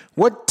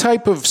 What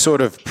type of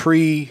sort of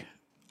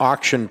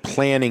pre-auction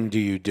planning do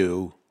you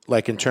do?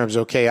 Like in terms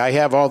of, okay, I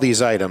have all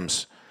these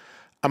items.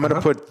 I'm going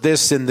to put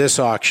this in this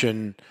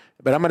auction,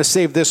 but I'm going to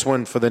save this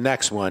one for the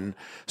next one.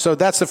 So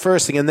that's the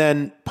first thing. And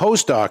then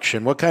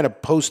post-auction, what kind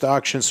of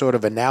post-auction sort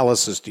of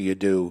analysis do you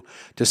do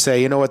to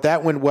say, you know what,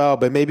 that went well,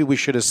 but maybe we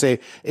should have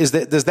saved?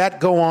 Does that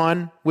go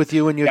on with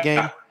you in your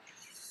game?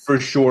 For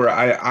sure.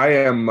 I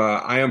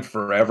am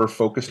forever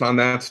focused on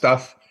that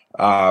stuff.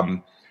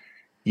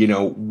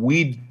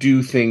 We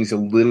do things a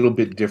little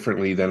bit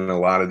differently than a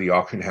lot of the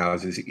auction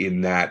houses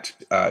in that,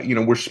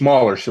 we're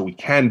smaller, so we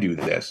can do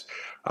this.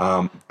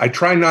 I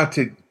try not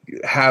to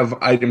have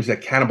items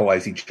that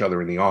cannibalize each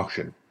other in the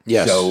auction.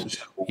 Yes. So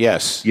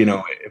yes.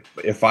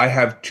 If I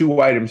have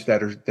two items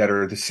that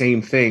are the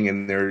same thing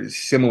and they're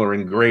similar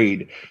in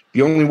grade,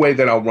 the only way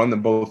that I'll run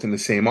them both in the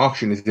same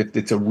auction is if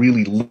it's a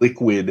really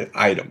liquid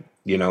item.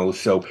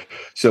 So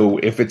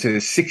if it's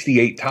a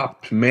 68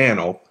 top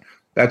mantle,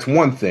 that's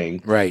one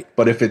thing, right?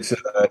 But if it's a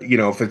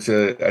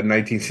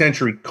 19th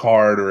century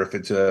card, or if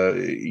it's a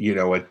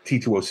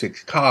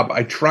T206 Cobb,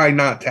 I try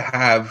not to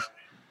have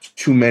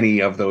too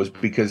many of those,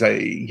 because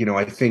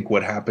I think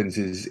what happens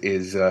is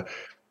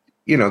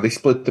they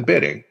split the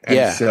bidding,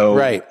 and so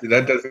right.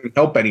 that doesn't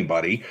help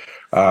anybody.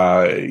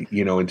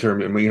 In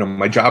terms of,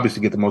 my job is to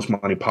get the most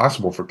money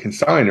possible for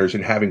consigners,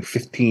 and having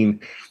 52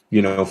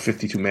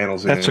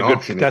 mantles in an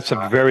auction. That's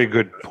a very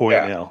good point,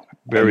 Al.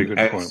 Very good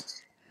point.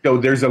 So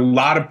there's a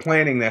lot of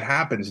planning that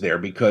happens there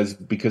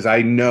because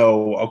I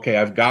know, okay,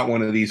 I've got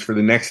one of these for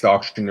the next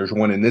auction. There's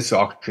one in this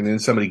auction,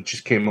 and somebody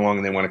just came along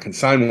and they want to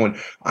consign one.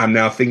 I'm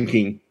now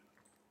thinking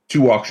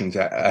 2 auctions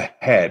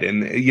ahead,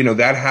 and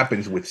that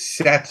happens with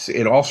sets.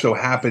 It also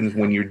happens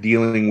when you're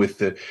dealing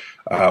with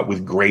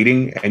with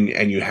grading,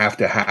 and you have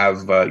to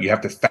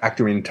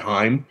factor in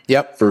time.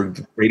 Yep. For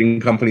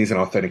grading companies and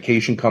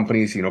authentication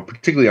companies,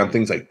 particularly on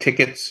things like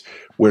tickets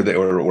where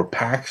or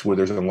packs where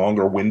there's a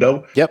longer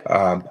window. Yep.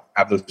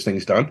 Have those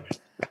things done,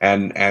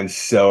 and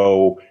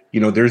so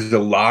there's a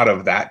lot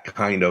of that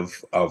kind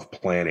of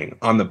planning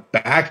on the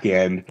back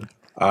end.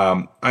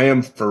 I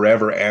am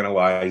forever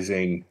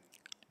analyzing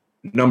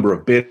number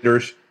of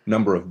bidders,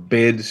 number of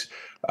bids,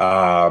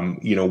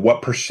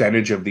 what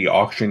percentage of the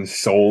auction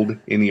sold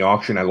in the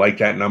auction. I like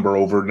that number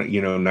over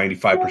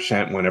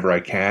 95% whenever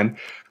I can.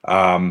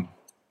 I'm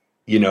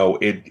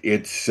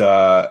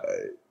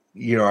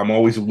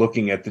always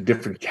looking at the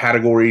different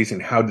categories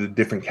and how the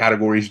different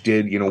categories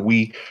did.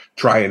 We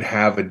try and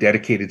have a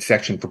dedicated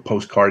section for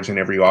postcards in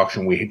every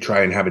auction. We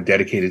try and have a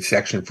dedicated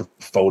section for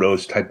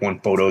photos, type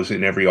 1 photos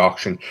in every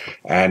auction.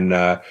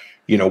 And,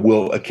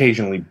 we'll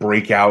occasionally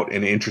break out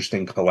an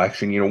interesting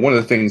collection. One of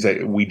the things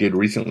that we did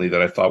recently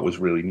that I thought was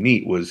really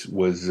neat was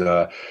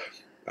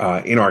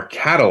in our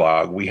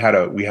catalog, we had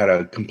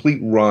a complete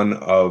run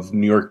of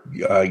New York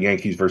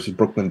Yankees versus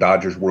Brooklyn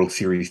Dodgers World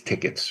Series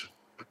ticket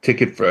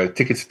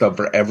stub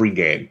for every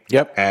game.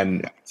 Yep.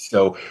 And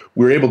so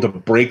we're able to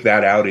break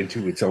that out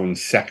into its own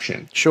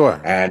section.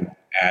 Sure. And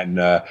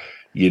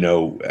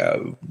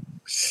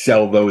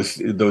sell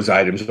those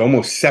items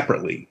almost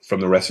separately from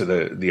the rest of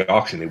the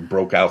auction. They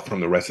broke out from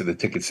the rest of the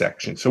ticket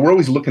section. So we're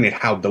always looking at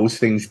how those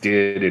things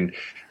did, and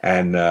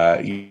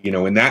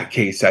in that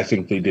case, I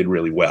think they did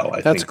really well.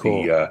 I think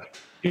cool.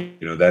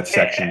 That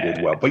section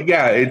did well. But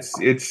yeah,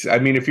 it's. I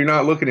mean, if you're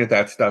not looking at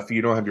that stuff,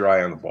 you don't have your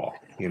eye on the ball.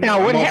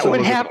 Now, what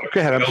happened?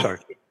 Go ahead. I'm sorry.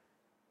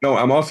 No,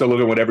 I'm also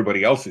looking at what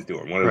everybody else is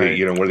doing. What are right.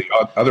 what are the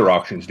other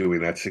auctions doing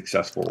that's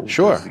successful?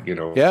 Sure.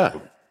 Yeah.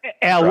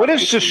 Al,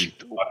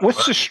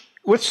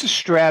 what's the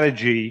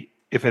strategy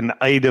if an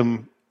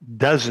item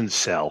doesn't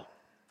sell?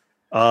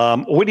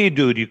 What do?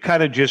 Do you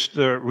kind of just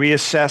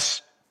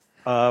reassess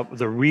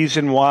the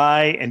reason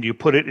why, and you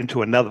put it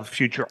into another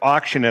future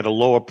auction at a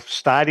lower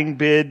starting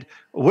bid?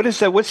 What is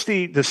that? What's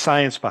the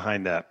science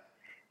behind that?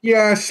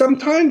 Yeah,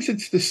 sometimes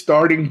it's the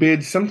starting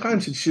bid.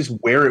 Sometimes it's just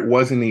where it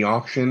was in the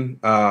auction.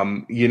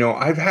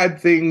 I've had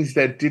things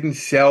that didn't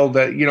sell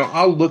that,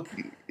 I'll look.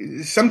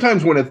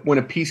 Sometimes when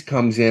a piece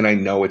comes in, I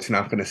know it's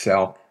not going to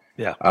sell.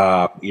 Yeah.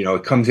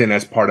 It comes in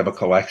as part of a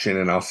collection,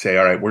 and I'll say,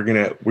 all right, we're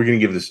gonna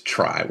give this a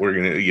try. We're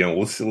gonna,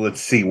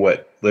 let's see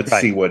what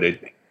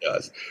it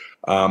does.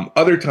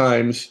 Other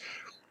times,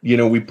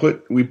 we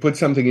put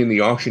something in the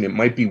auction. It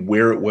might be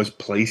where it was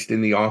placed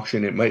in the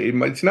auction.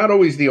 It's not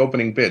always the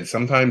opening bid.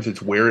 Sometimes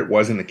it's where it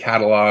was in the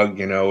catalog.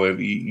 If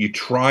you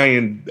try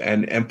and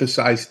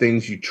emphasize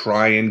things. You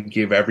try and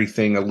give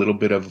everything a little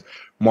bit of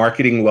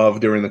marketing love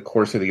during the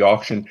course of the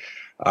auction.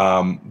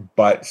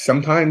 But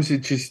sometimes it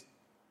just,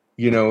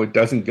 it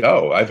doesn't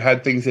go. I've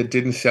had things that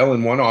didn't sell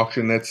in one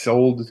auction that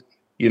sold,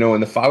 in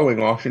the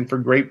following auction for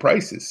great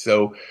prices.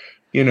 So,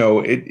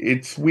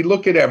 it's we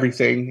look at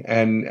everything,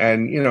 and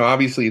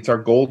obviously it's our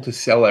goal to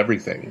sell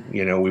everything.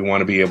 We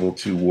want to be able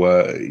to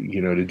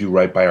to do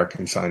right by our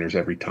consigners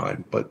every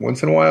time. But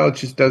once in a while, it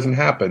just doesn't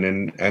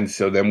happen, and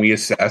so then we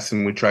assess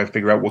and we try to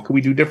figure out what can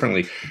we do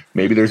differently.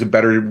 Maybe there's a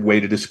better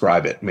way to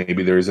describe it.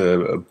 Maybe there's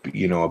a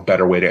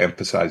better way to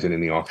emphasize it in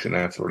the auction,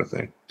 that sort of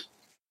thing.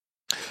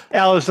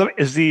 Al, is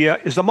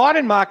the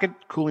modern market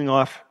cooling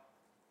off?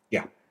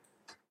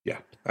 Yeah.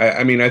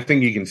 I mean, I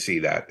think you can see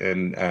that,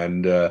 and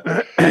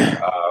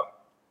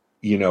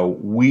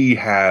we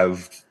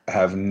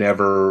have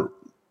never.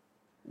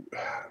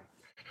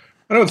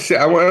 I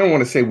don't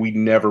want to say we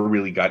never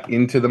really got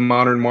into the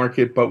modern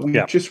market, but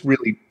we just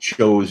really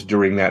chose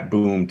during that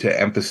boom to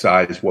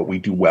emphasize what we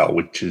do well,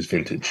 which is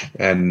vintage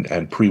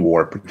and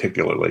pre-war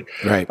particularly.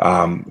 Right.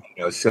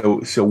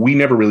 So we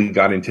never really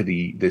got into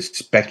this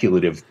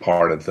speculative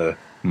part of the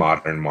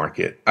modern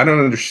market. I don't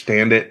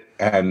understand it,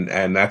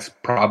 and that's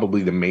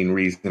probably the main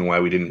reason why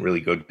we didn't really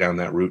go down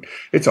that route.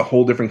 It's a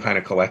whole different kind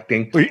of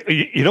collecting.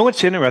 You know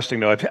what's interesting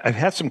though? I've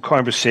had some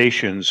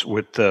conversations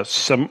with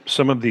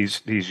some of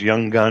these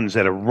young guns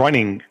that are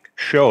running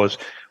shows.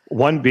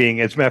 One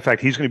being, as a matter of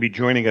fact, he's going to be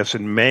joining us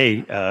in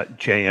May.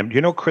 JM, do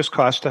you know Chris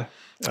Costa?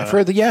 I've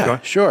heard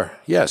sure,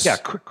 yes, yeah.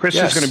 Chris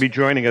is going to be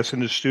joining us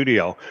in the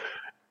studio.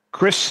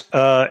 Chris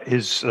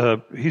he's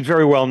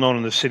very well known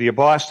in the city of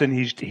Boston.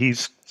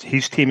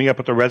 He's teaming up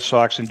with the Red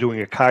Sox and doing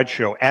a card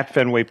show at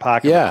Fenway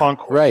Park in the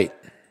Concourse. Right.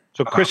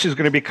 So Chris is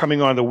going to be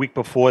coming on the week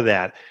before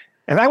that.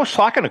 And I was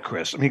talking to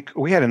Chris. I mean,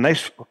 we had a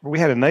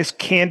nice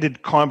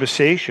candid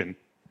conversation.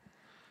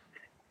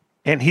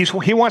 And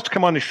he wants to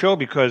come on the show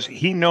because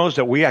he knows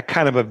that we are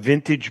kind of a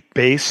vintage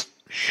based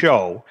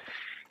show,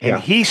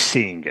 and he's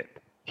seeing it.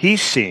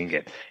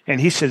 And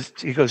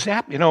he goes,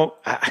 Zap,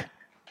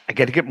 I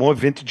got to get more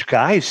vintage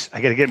guys. I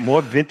got to get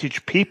more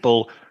vintage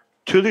people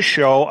to the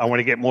show. I want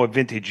to get more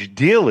vintage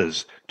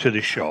dealers to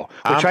the show,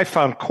 which I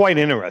found quite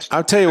interesting.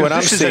 I'll tell you what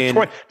I'm saying.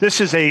 This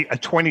is a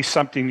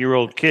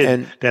 20-something-year-old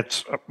kid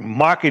that's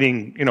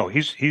marketing.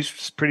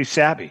 He's pretty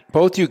savvy.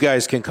 Both you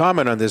guys can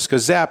comment on this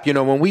because Zap,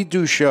 when we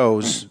do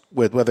shows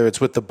with whether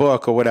it's with the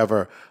book or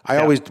whatever,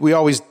 we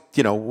always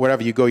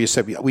wherever you go, you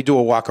said we do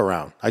a walk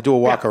around. I do a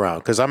walk around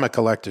because I'm a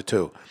collector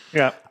too.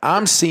 Yeah,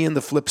 I'm seeing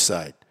the flip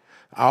side.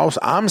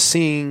 I'm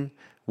seeing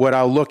what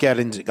I'll look at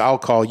and I'll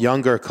call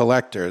younger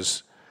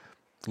collectors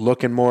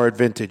looking more at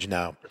vintage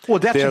now. Well,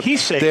 that's what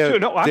he's saying too.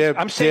 No,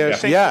 I'm saying the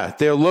same thing.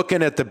 They're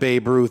looking at the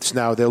Babe Ruths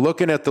now. They're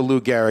looking at the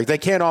Lou Gehrig. They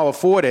can't all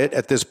afford it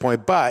at this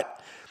point,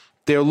 but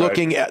they're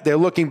looking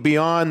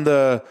beyond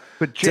the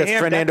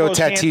Fernando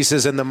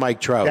Tatises and the Mike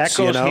Trouts. That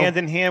goes hand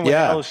in hand with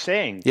what I was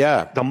saying.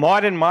 Yeah. The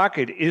modern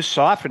market is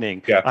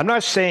softening. Yeah. I'm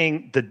not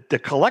saying the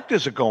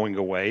collectors are going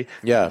away.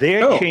 Yeah.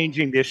 They're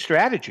changing their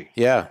strategy.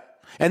 Yeah.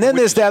 And then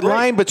there's that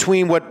line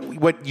between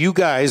what you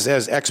guys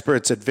as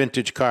experts at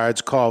vintage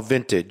cards call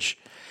vintage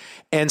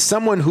and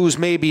someone who's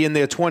maybe in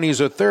their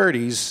 20s or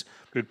 30s.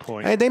 Good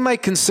point. And they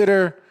might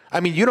consider,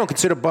 you don't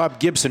consider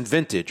Bob Gibson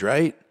vintage,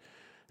 right?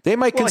 They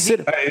might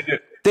consider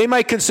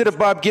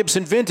Bob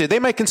Gibson vintage. They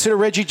might consider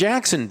Reggie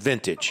Jackson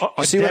vintage.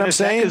 You see what I'm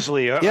saying?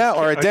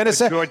 Or a Dennis,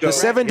 the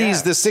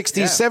 70s, the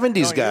 60s,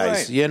 70s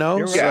guys,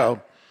 Right.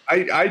 So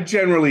I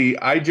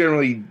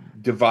generally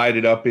divide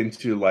it up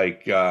into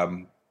like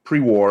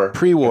pre-war,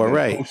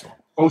 right.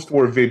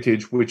 Post-war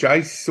vintage, which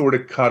I sort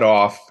of cut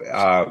off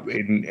at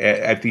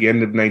the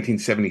end of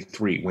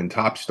 1973 when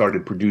Topps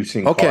started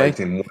producing cards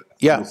in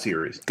one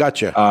series.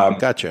 Gotcha.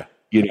 And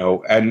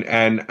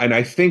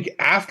I think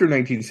after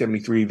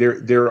 1973,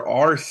 there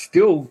are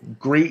still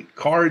great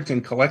cards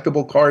and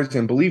collectible cards,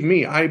 and believe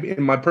me,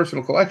 in my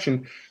personal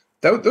collection,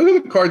 those are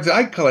the cards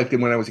I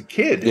collected when I was a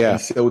kid. Yeah.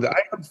 And so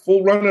I have a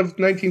full run of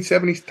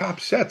 1970s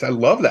Topps sets. I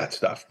love that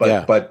stuff.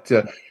 But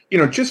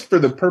just for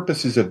the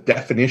purposes of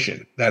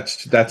definition,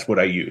 that's what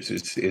I use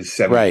is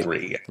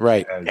 73.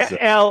 Right.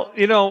 Al,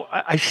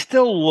 I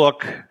still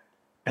look,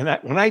 and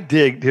when I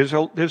dig,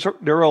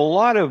 there are a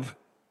lot of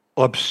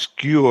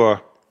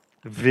obscure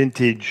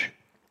vintage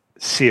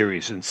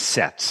series and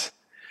sets.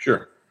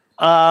 Sure.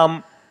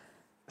 Some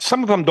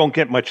of them don't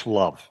get much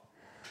love.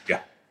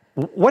 Yeah.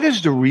 What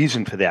is the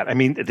reason for that? I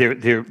mean,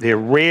 they're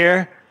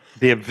rare,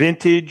 they're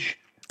vintage.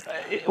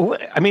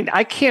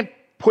 I can't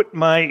put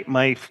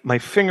my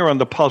finger on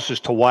the pulse as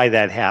to why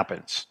that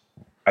happens.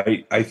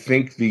 I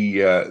think the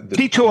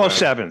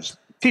T207s,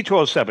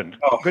 T207,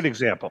 good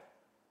example.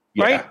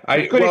 Yeah,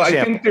 right?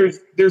 I think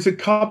there's a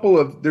couple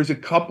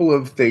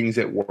of things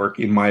at work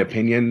in my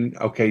opinion.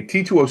 Okay,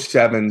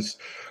 T207s,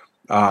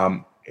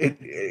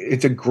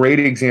 it's a great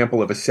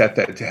example of a set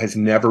that has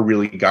never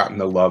really gotten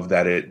the love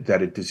that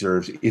it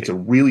deserves. It's a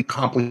really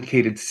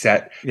complicated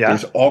set. Yeah.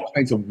 There's all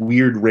kinds of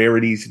weird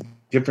rarities,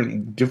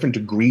 different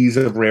degrees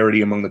of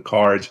rarity among the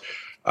cards.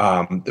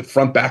 The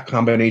front back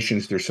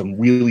combinations, there's some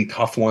really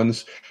tough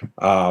ones.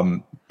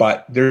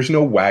 But there's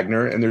no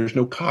Wagner and there's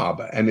no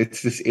Cobb, and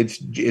it's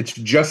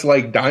just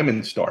like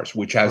Diamond Stars,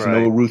 which has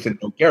no Ruth and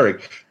no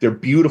Gehrig. They're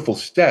beautiful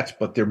sets,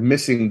 but they're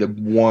missing the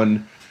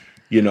one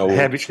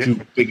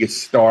two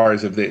biggest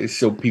stars of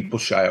so people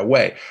shy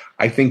away.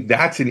 I think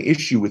that's an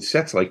issue with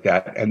sets like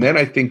that. And then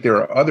I think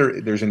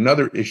there's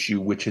another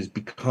issue which has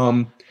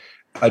become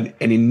an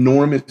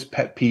enormous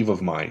pet peeve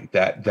of mine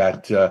that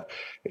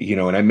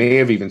and I may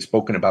have even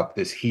spoken about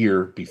this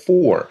here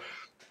before,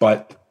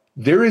 but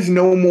there is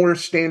no more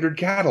standard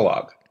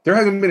catalog. There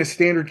hasn't been a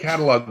standard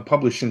catalog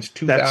published since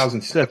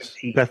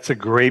 2017. That's a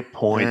great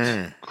point.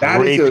 That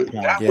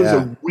was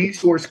a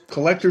resource.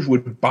 Collectors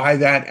would buy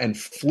that and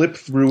flip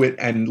through it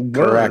and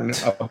learn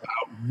about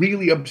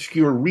really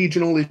obscure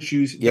regional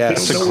issues.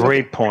 Yes, that's a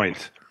great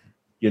point.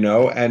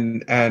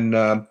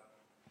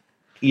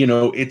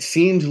 It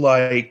seems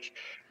like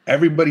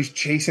everybody's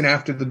chasing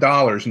after the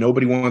dollars.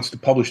 Nobody wants to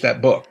publish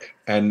that book.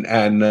 And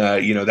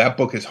that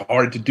book is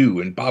hard to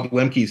do. And Bob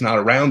Lemke's not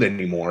around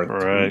anymore.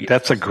 Right.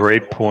 That's a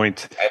great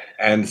point.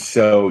 And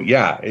so,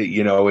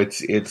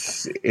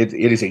 it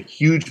is a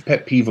huge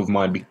pet peeve of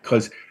mine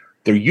because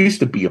there used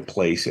to be a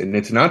place, and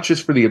it's not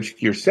just for the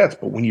obscure sets,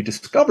 but when you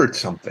discovered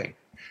something,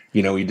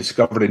 you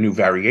discovered a new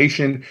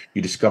variation,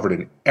 you discovered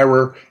an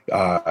error,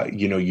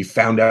 you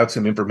found out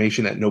some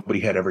information that nobody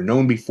had ever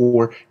known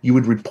before, you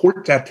would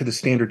report that to the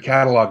standard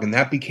catalog, and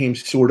that became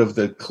sort of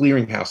the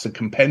clearinghouse, the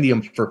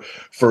compendium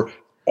for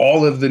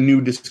all of the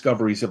new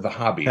discoveries of the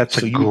hobby.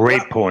 That's a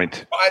great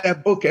point. Buy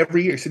that book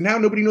every year. So now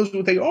nobody knows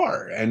what they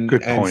are.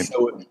 Good point.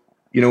 So,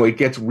 it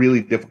gets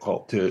really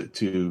difficult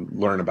to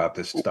learn about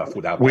this stuff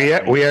without. We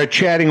are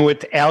chatting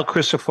with Al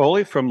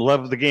Crisafulli from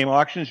Love of the Game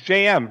Auctions.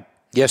 JM.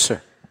 Yes,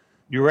 sir.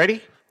 You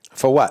ready?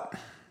 For what?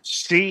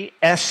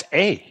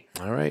 CSA.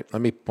 All right. I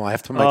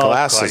have to put my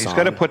glasses on. He's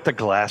got to put the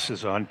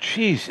glasses on.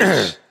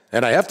 Jesus.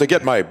 And I have to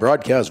get my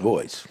broadcast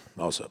voice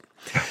also.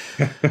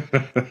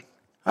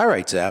 All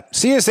right, Zap.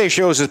 CSA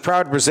Shows is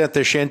proud to present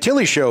the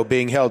Chantilly Show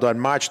being held on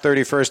March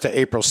 31st to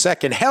April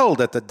 2nd, held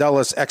at the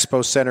Dulles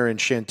Expo Center in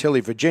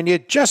Chantilly, Virginia,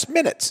 just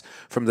minutes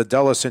from the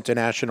Dulles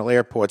International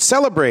Airport.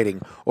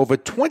 Celebrating over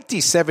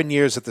 27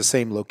 years at the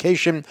same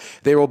location,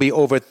 there will be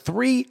over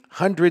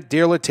 300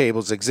 dealer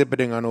tables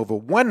exhibiting on over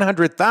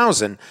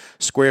 100,000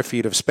 square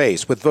feet of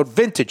space with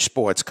vintage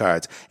sports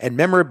cards and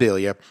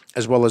memorabilia,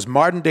 as well as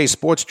modern-day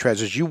sports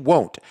treasures. You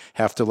won't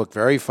have to look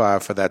very far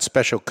for that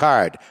special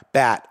card,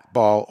 bat,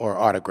 ball, or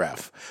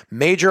autograph.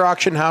 Major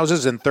auction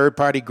houses and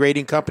third-party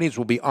grading companies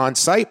will be on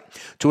site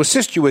to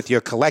assist you with your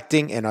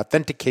collecting and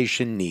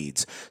authentication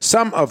needs.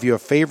 Some of your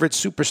favorite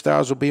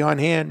superstars will be on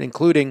hand,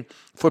 including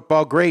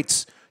football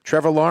greats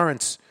Trevor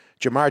Lawrence,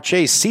 Jamar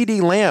Chase,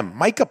 CeeDee Lamb,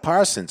 Micah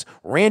Parsons,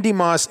 Randy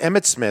Moss,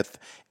 Emmitt Smith,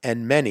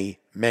 and many,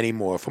 many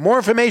more. For more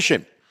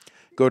information,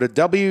 go to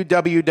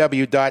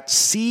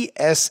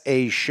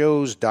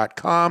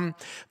www.csashows.com.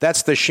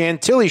 That's the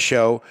Chantilly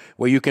Show,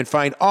 where you can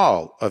find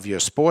all of your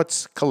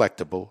sports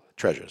collectible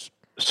treasures.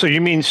 So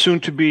you mean soon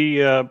to be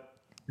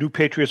new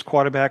Patriots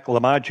quarterback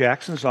Lamar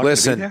Jackson's not going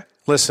to be there?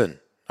 Listen,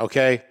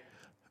 okay?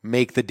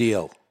 Make the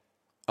deal.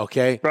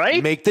 Okay?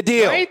 Right? Make the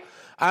deal. Right?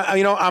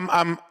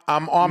 I'm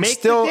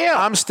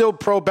still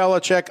pro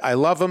Belichick. I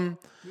love him.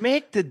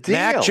 Make the deal.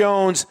 Mac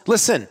Jones.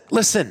 Listen.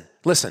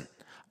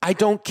 I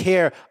don't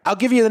care. I'll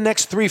give you the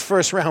next 3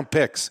 first-round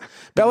picks.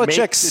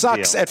 Belichick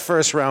sucks at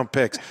first-round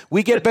picks.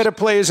 We get better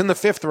players in the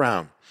 5th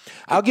round.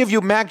 I'll give you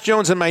Mac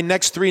Jones and my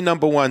next 3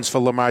 number ones for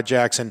Lamar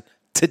Jackson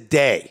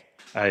today.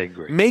 I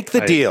agree. Make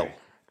the deal. Agree.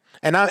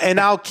 And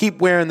I'll keep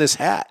wearing this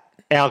hat.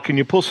 Al, can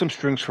you pull some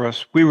strings for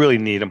us? We really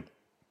need him.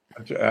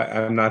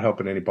 I'm not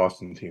helping any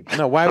Boston team.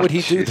 No, why would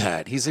he do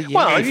that? He's a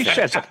Yankee fan.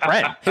 Well, as a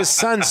friend. His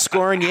son's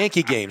scoring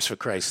Yankee games, for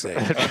Christ's sake.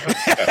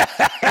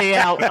 Hey,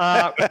 Al,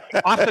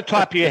 off the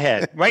top of your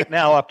head,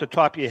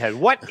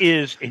 what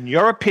is, in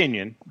your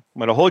opinion, I'm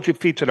going to hold your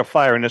feet to the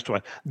fire in this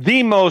one,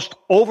 the most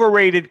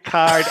overrated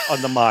card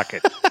on the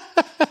market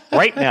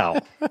right now?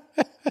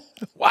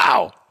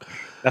 Wow.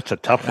 That's a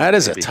tough one. That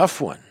is a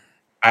tough one.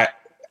 How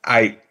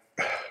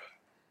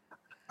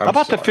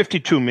about the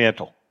 52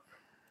 mantle?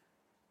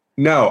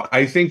 No,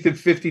 I think that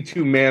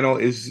 52 mantle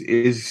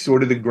is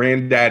sort of the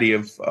granddaddy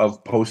of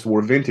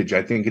post-war vintage.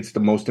 I think it's the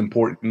most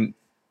important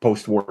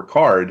post-war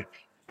card,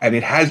 and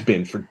it has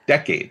been for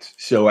decades.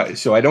 So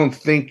I don't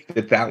think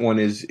that one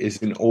is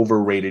an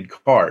overrated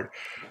card.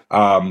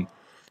 I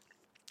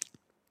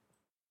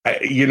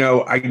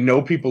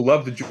know people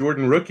love the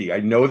Jordan rookie. I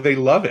know they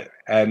love it.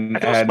 And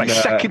that's my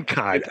second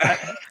card.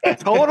 I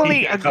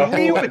totally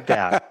agree with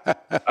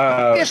that.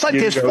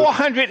 There's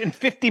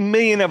 450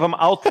 million of them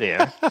out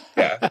there.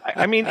 Yeah.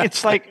 I mean,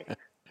 it's like...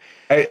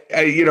 I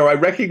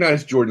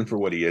recognize Jordan for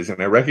what he is,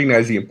 and I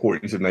recognize the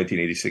importance of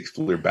 1986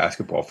 Fleer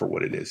basketball for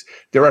what it is.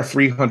 There are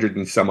 300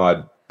 and some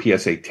odd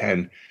PSA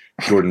 10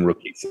 Jordan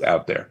rookies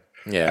out there.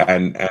 Yeah,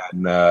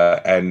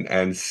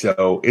 and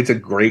so it's a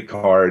great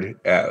card,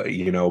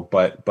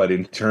 but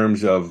in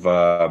terms of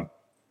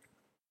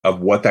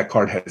what that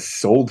card has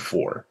sold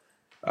for,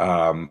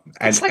 I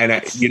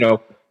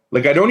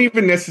don't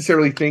even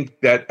necessarily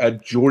think that a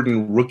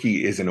Jordan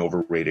rookie is an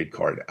overrated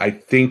card. I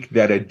think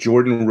that a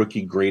Jordan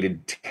rookie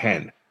graded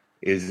 10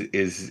 is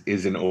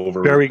an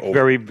very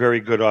very very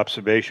good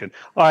observation.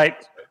 All right,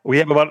 we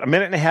have about a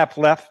minute and a half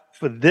left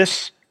for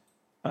this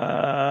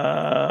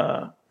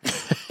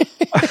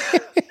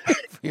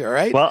You all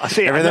right? Well,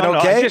 see, everything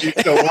okay?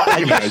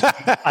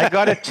 I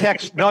got a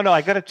text.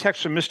 I got a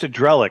text from Mr.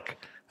 Drellick.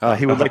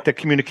 He would like to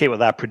communicate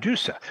with our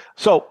producer.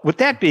 So, with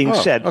that being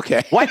said,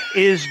 what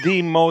is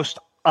the most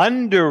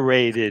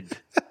underrated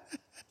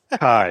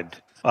card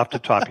off the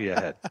top of your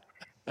head?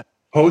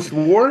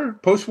 Post-war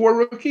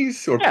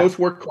rookies or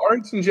post-war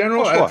cards in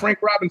general? Frank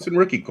Robinson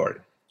rookie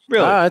card.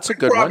 Really? That's a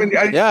good one.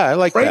 I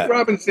like Frank that.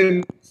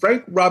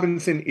 Frank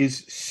Robinson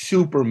is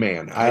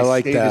Superman. I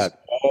like that.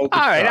 All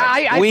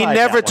right, we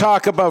never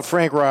talk about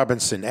Frank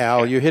Robinson,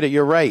 Al. You hit it.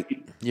 You're right.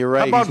 You're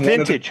right. How about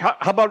vintage? How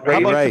about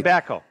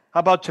tobacco? How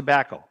about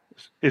tobacco?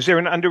 Is there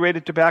an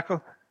underrated tobacco?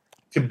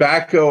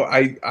 Tobacco,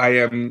 I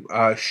am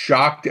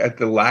shocked at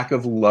the lack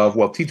of love.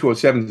 Well,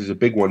 T207 is a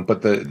big one,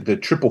 but the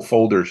triple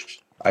folders,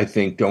 I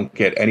think, don't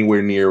get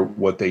anywhere near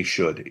what they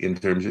should in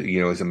terms of,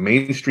 as a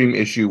mainstream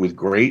issue with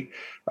great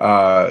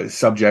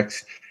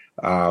subjects.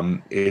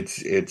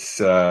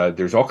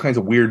 There's all kinds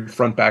of weird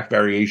front back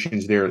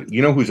variations there.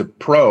 You know who's a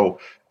pro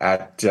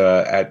at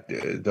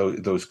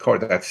those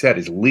cards? That set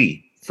is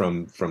Lee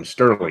from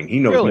Sterling. He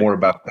knows more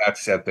about that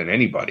set than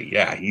anybody.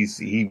 Yeah,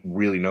 he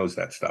really knows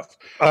that stuff.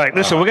 All right,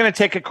 listen, we're going to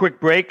take a quick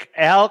break.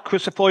 Al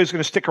Crisafulli is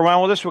going to stick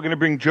around with us. We're going to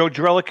bring Joe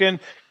Drellick in.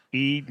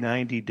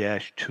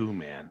 E90-2,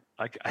 man.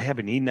 I have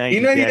an E90.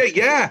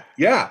 E90,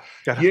 yeah.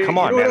 Come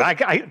on, man.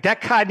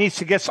 That card needs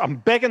to get. I'm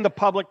begging the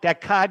public.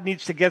 That card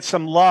needs to get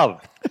some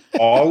love.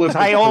 All of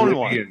I own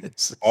one.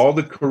 All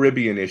the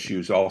Caribbean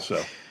issues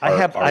also. I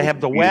have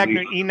the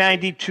Wagner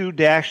E92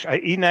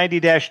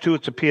 E90-2.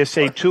 It's a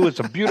PSA 2. It's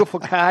a beautiful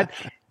card.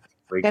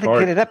 Got to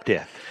get it up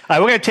there. All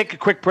right, we're going to take a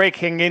quick break.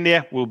 Hang in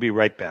there. We'll be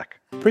right back.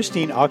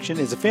 Pristine Auction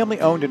is a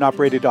family-owned and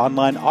operated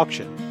online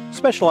auction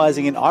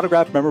specializing in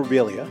autographed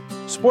memorabilia,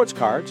 sports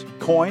cards,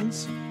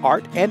 coins,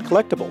 art, and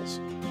collectibles.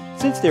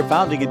 Since their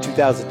founding in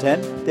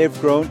 2010,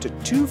 they've grown to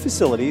 2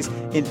 facilities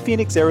in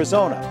Phoenix,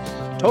 Arizona,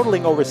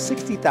 totaling over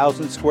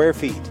 60,000 square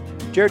feet.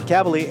 Jared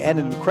Cavalier and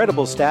an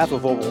incredible staff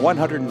of over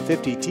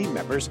 150 team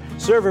members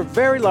serve a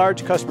very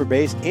large customer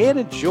base and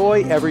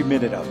enjoy every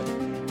minute of it.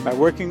 By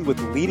working with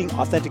leading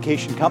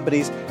authentication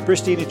companies,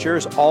 Pristine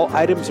ensures all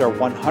items are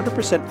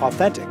 100%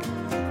 authentic.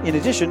 In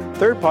addition,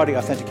 third-party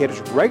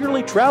authenticators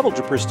regularly travel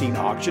to Pristine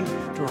Auction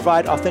to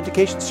provide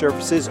authentication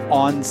services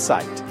on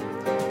site.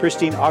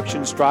 Pristine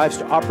Auction strives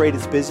to operate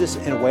its business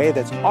in a way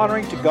that's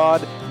honoring to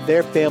God,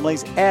 their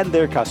families, and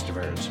their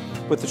customers.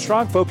 With a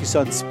strong focus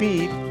on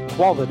speed,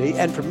 quality,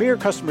 and premier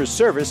customer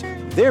service,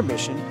 their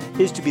mission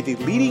is to be the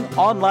leading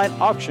online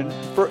auction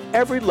for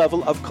every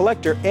level of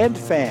collector and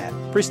fan.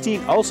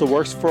 Pristine also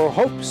works for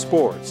Hope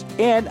Sports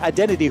and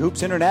Identity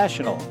Hoops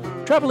International,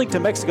 traveling to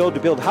Mexico to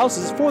build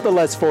houses for the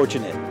less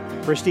fortunate.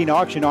 Pristine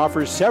Auction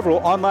offers several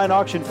online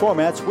auction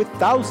formats with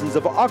thousands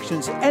of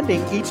auctions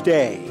ending each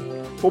day.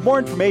 For more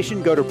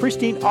information, go to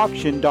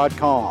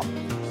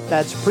pristineauction.com.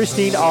 That's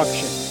Pristine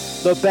Auction,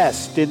 the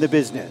best in the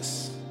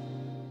business.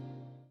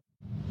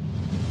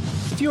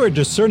 If you're a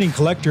discerning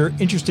collector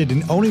interested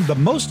in owning the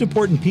most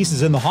important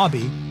pieces in the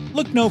hobby,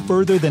 look no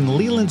further than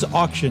Leland's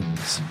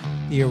Auctions.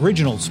 The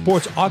original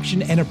sports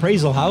auction and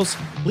appraisal house,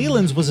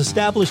 Leland's was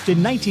established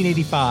in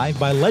 1985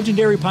 by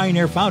legendary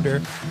Pioneer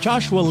founder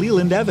Joshua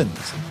Leland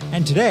Evans.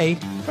 And today,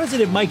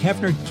 President Mike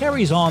Hefner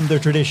carries on the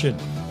tradition.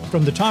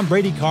 From the Tom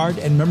Brady card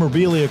and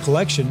memorabilia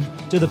collection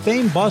to the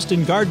famed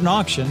Boston Garden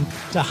auction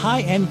to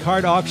high-end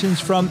card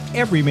auctions from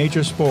every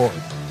major sport,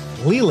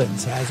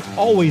 Leland's has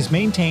always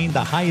maintained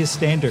the highest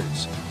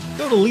standards.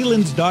 Go to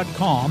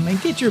Lelands.com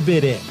and get your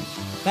bid in.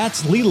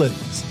 That's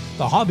Leland's,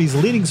 the hobby's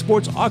leading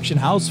sports auction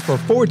house for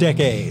 4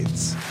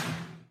 decades.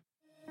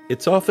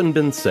 It's often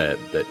been said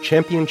that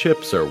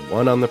championships are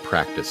won on the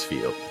practice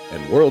field,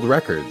 and world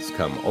records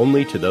come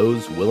only to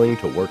those willing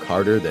to work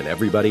harder than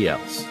everybody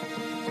else.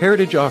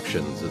 Heritage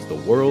Auctions is the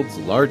world's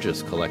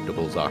largest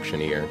collectibles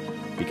auctioneer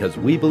because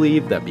we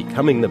believe that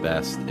becoming the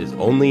best is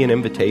only an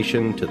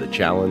invitation to the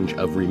challenge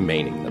of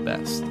remaining the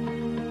best.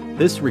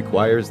 This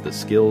requires the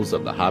skills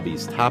of the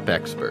hobby's top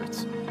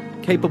experts,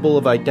 capable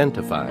of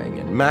identifying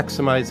and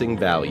maximizing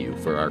value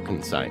for our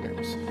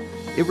consigners.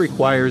 It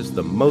requires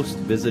the most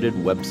visited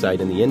website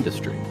in the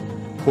industry,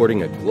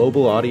 courting a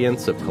global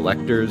audience of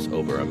collectors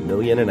over 1.5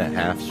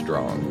 million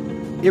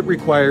strong. It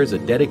requires a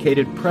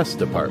dedicated press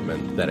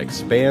department that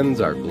expands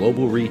our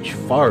global reach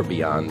far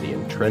beyond the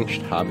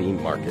entrenched hobby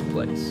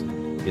marketplace.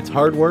 It's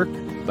hard work,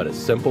 but a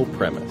simple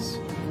premise.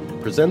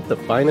 Present the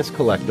finest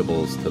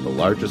collectibles to the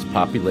largest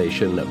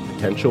population of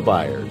potential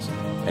buyers,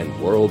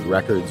 and world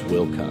records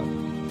will come.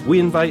 We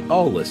invite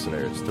all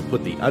listeners to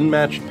put the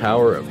unmatched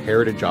power of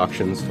Heritage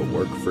Auctions to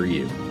work for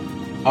you.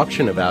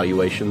 Auction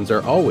evaluations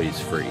are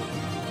always free,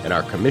 and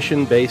our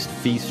commission-based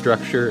fee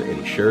structure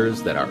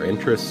ensures that our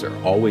interests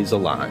are always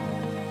aligned.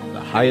 The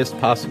highest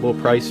possible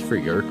price for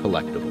your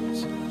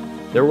collectibles.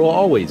 There will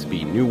always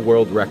be new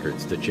world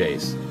records to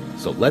chase,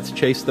 so let's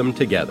chase them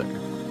together.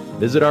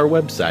 Visit our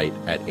website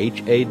at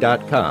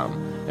ha.com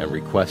and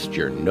request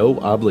your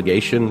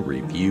no-obligation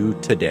review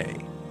today.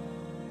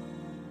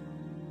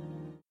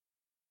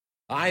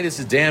 Hi, this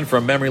is Dan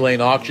from Memory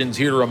Lane Auctions,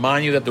 here to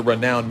remind you that the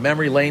renowned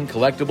Memory Lane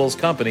Collectibles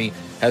Company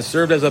has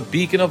served as a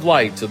beacon of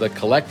light to the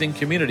collecting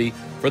community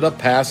for the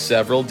past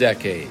several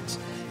decades.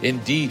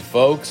 Indeed,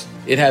 folks,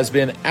 it has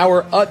been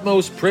our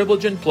utmost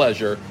privilege and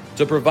pleasure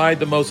to provide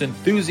the most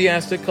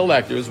enthusiastic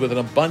collectors with an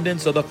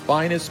abundance of the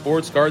finest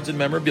sports cards and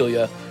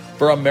memorabilia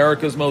for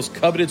America's most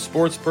coveted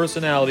sports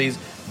personalities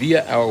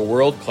via our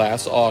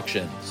world-class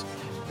auctions.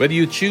 Whether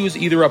you choose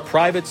either a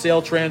private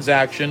sale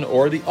transaction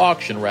or the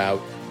auction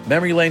route,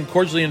 Memory Lane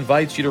cordially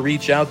invites you to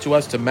reach out to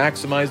us to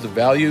maximize the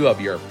value of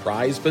your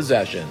prized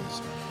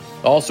possessions.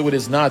 Also, it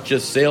is not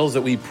just sales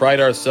that we pride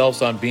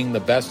ourselves on being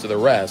the best of the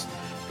rest,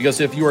 because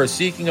if you are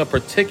seeking a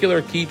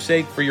particular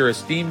keepsake for your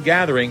esteemed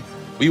gathering,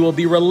 we will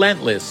be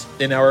relentless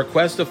in our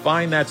quest to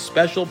find that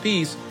special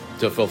piece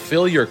to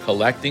fulfill your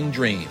collecting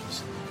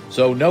dreams.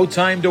 So no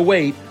time to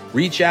wait.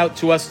 Reach out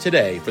to us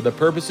today for the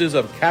purposes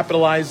of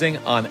capitalizing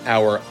on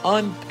our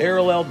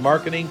unparalleled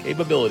marketing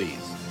capabilities.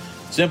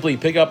 Simply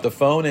pick up the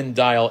phone and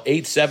dial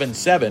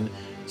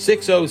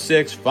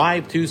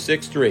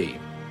 877-606-5263.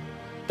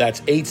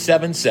 That's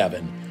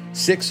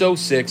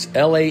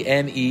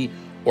 877-606-LANE,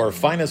 or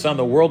find us on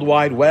the World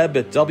Wide Web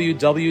at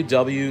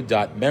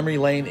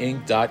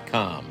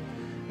www.memorylaneinc.com.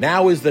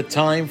 Now is the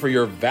time for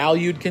your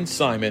valued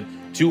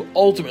consignment to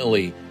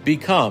ultimately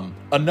become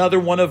another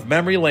one of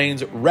Memory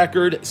Lane's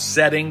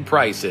record-setting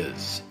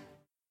prices.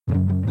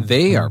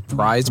 They are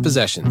prized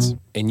possessions,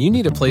 and you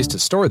need a place to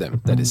store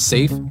them that is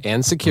safe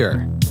and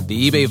secure.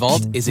 The eBay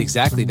Vault is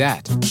exactly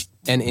that.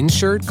 An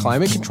insured,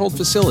 climate-controlled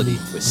facility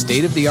with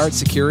state-of-the-art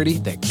security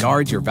that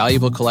guards your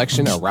valuable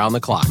collection around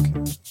the clock.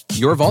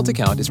 Your Vault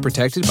account is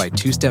protected by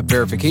two-step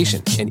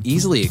verification and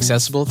easily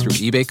accessible through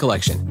eBay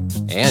Collection.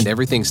 And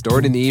everything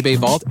stored in the eBay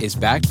Vault is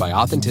backed by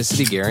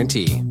Authenticity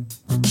Guarantee.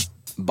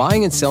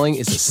 Buying and selling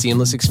is a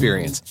seamless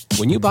experience.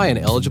 When you buy an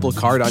eligible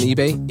card on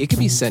eBay, it can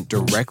be sent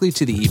directly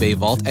to the eBay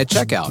Vault at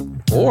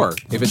checkout. Or,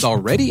 if it's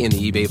already in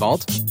the eBay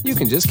Vault, you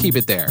can just keep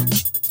it there.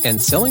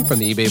 And selling from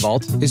the eBay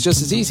Vault is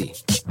just as easy.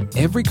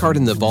 Every card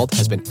in the vault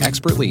has been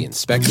expertly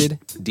inspected,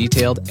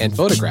 detailed, and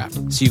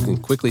photographed, so you can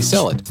quickly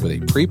sell it with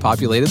a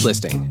pre-populated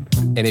listing.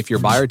 And if your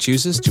buyer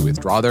chooses to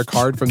withdraw their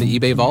card from the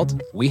eBay Vault,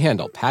 we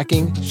handle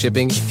packing,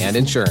 shipping, and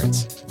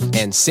insurance.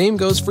 And same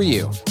goes for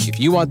you. If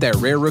you want that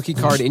rare rookie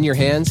card in your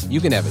hands,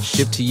 you can have it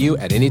shipped to you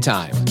at any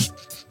time.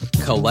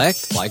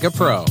 Collect like a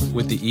pro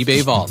with the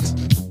eBay Vault.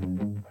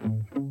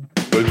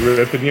 Was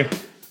ripping you?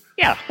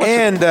 Yeah.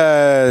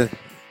 And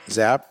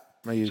Zap,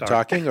 are you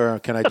talking, or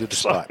can I do the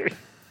spot? We're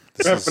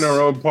having our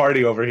own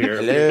party over here.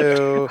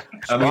 Hello.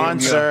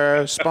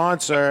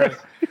 Sponsor.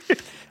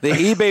 The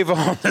eBay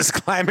Vault is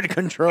climate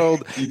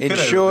controlled,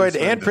 insured,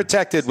 and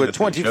protected with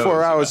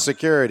 24-hour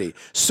security.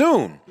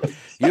 Soon,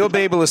 you'll be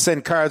able to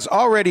send cards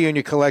already in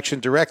your collection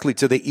directly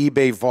to the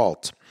eBay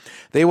Vault.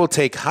 They will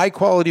take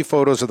high-quality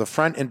photos of the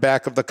front and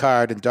back of the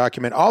card and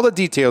document all the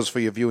details for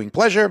your viewing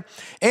pleasure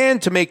and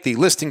to make the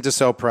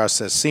listing-to-sell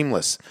process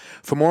seamless.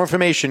 For more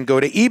information, go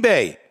to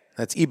eBay.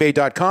 That's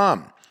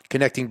ebay.com,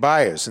 connecting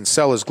buyers and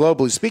sellers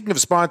globally. Speaking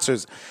of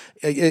sponsors,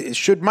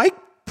 should Mike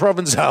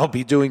Provenzal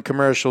be doing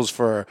commercials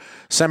for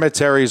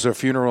cemeteries or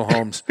funeral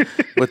homes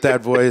with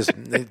that voice?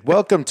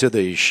 Welcome to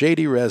the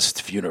Shady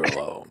Rest Funeral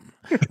Home.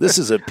 This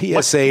is a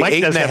PSA Mike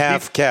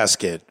 8.5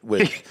 casket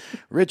with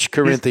rich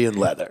Corinthian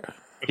leather.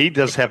 He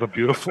does have a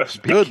beautiful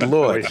speaking Good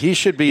Lord. voice. He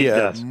should be a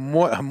does.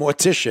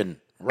 mortician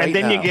right and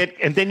then now.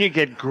 you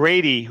get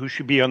Grady, who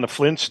should be on the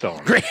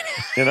Flintstones. Grady.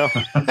 You know?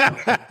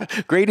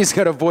 Grady's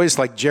got a voice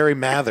like Jerry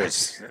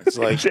Mathers. It's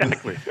like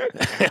Exactly.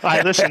 All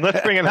right, listen,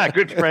 let's bring in our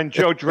good friend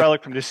Joe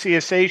Drellick from the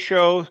CSA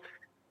show.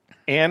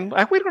 And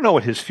we don't know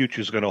what his future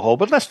is going to hold,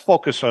 but let's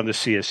focus on the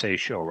CSA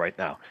show right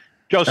now.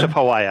 Joseph,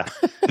 how are you?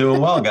 Doing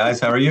well,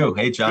 guys. How are you?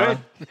 Hey,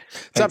 John. Good.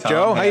 What's up,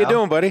 Joe? How you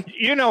doing, buddy?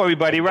 You know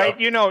everybody, right?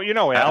 You know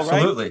Al,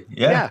 Absolutely. right?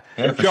 Yeah.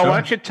 Joe, for sure. why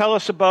don't you tell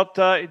us about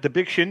the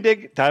big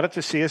shindig down at the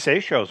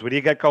CSA shows? What do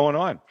you got going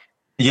on?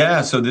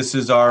 Yeah, so this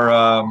is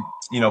our,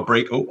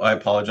 break. Oh, I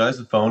apologize.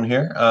 The phone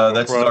here.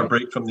 That's our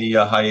break from the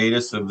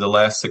hiatus of the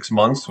last 6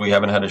 months. We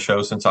haven't had a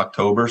show since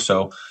October,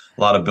 so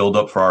a lot of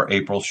build-up for our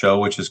April show,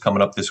 which is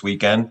coming up this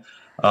weekend.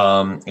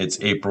 It's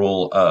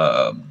April.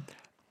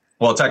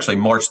 It's actually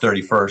March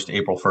 31st,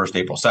 April 1st,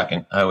 April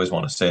 2nd. I always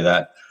want to say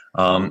that.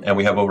 And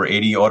we have over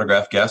 80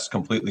 autograph guests,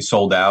 completely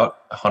sold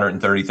out,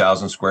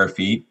 130,000 square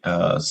feet,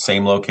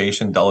 same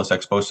location, Dulles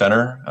Expo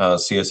Center,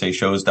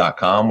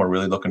 csashows.com. We're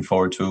really looking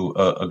forward to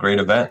a great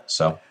event.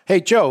 So,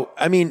 hey, Joe,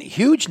 I mean,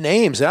 huge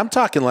names. And I'm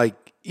talking like,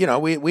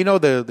 we know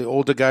the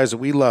older guys that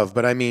we love,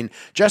 but I mean,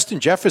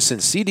 Justin Jefferson,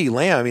 C.D.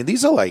 Lamb, I mean,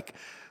 these are like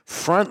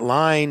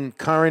front-line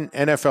current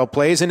NFL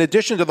players, in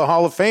addition to the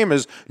Hall of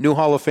Famers, new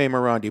Hall of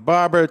Famer Rondy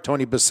Barber,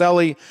 Tony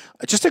Baselli,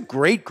 just a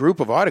great group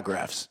of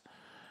autographs.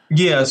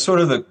 Yeah, sort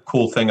of the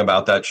cool thing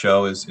about that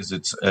show is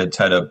it's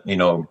had a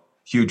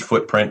huge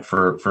footprint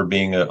for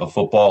being a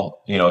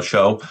football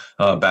show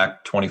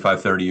back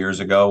 25, 30 years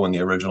ago when the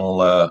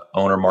original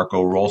owner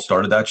Marco Roll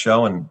started that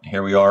show, and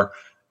here we are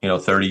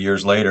 30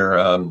 years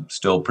later,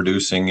 still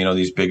producing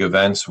these big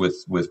events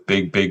with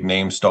big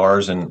name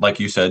stars, and like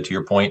you said, to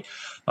your point,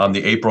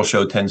 the April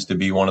show tends to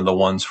be one of the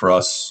ones for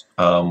us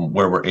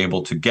where we're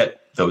able to get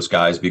those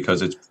guys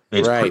because it's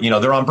Right.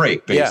 they're on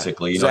break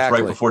basically. Yeah, It's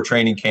right before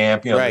training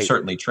camp. They're Right.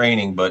 certainly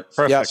training, but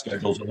the Yep.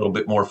 schedule's a little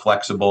bit more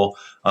flexible.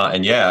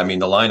 And yeah, I mean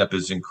the lineup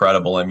is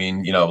incredible. I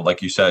mean,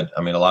 like you said,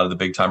 I mean a lot of the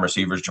big time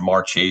receivers.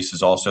 Jamar Chase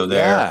is also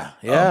there.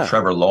 Yeah.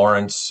 Trevor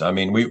Lawrence. I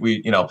mean,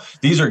 we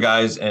these are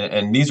guys,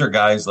 and these are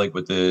guys like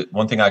with the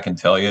one thing I can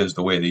tell you is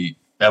the way the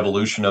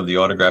evolution of the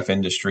autograph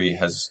industry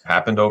has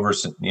happened over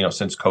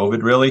since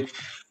COVID really.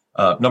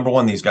 Number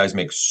one, these guys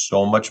make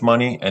so much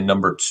money, and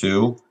number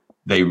two,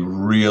 they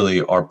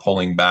really are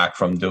pulling back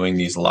from doing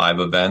these live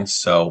events.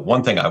 So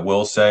one thing I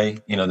will say,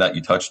 that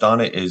you touched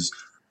on it is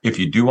if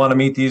you do want to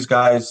meet these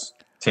guys,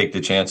 take the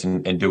chance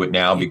and do it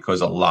now because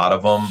a lot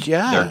of them,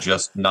 they're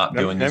just not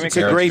doing these It's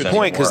a great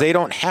point because they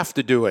don't have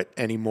to do it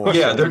anymore.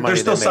 Yeah, they're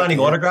still signing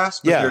autographs,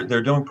 but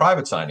they're doing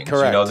private signings.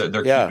 Correct.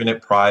 They're keeping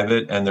it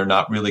private and they're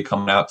not really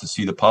coming out to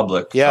see the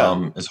public.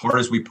 Yeah. As hard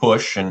as we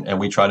push and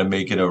we try to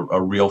make it a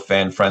real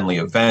fan-friendly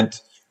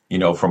event,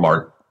 from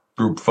our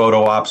group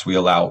photo ops, we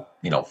allow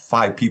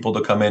 5 people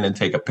to come in and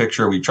take a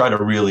picture. We try to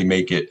really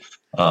make it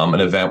an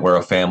event where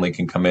a family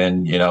can come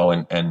in,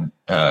 and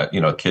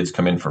kids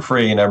come in for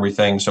free and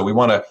everything. So we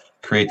want to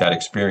create that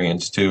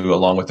experience too,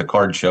 along with the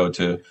card show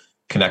to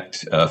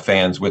connect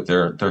fans with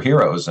their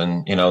heroes.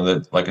 And,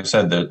 like I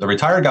said, the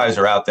retired guys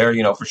are out there,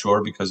 for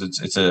sure, because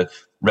it's a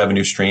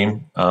revenue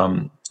stream,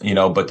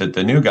 but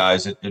the new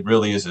guys, it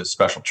really is a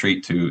special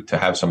treat to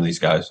have some of these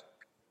guys.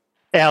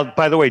 Al,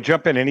 by the way,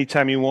 jump in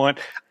anytime you want.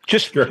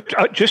 Just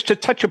to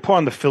touch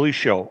upon the Philly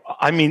show.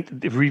 I mean,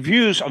 the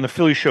reviews on the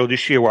Philly show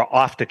this year were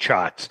off the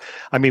charts.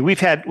 I mean, we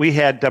had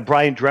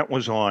Brian Drent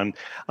was on,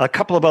 a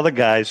couple of other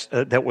guys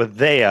that were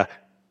there.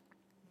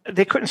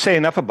 They couldn't say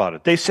enough about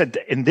it. They said,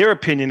 in their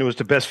opinion, it was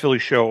the best Philly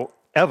show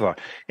ever.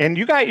 And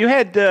you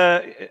had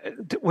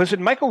was it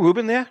Michael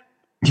Rubin there?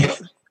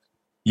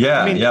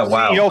 Yeah. I mean,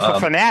 Wow. For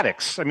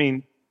Fanatics. I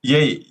mean,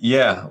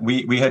 yeah.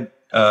 We had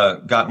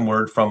gotten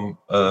word from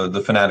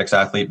the Fanatics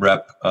athlete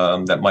rep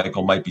that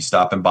Michael might be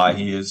stopping by.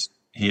 He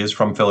is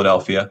from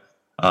Philadelphia,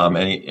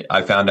 and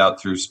I found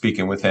out through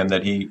speaking with him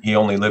that he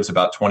only lives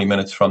about 20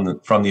 minutes from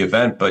the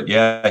event. But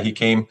yeah, he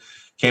came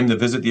to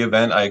visit the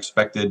event. I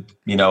expected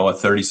a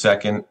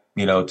 30-second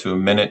to a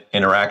minute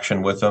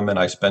interaction with him, and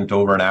I spent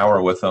over an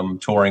hour with him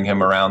touring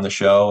him around the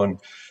show, and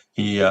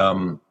he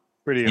awesome.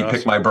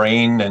 Picked my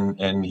brain,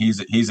 and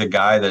he's a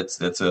guy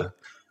that's a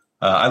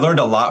I learned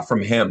a lot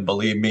from him,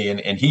 believe me.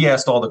 And he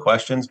asked all the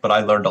questions, but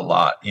I learned a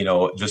lot,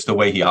 just the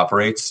way he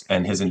operates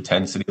and his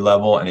intensity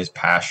level and his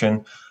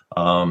passion.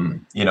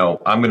 I'm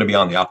going to be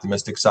on the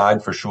optimistic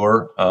side for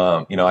sure.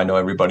 I know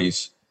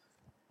everybody's,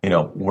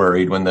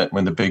 worried when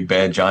the big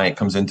bad giant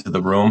comes into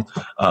the room.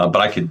 But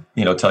I could,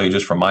 tell you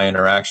just from my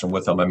interaction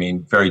with him, I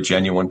mean, very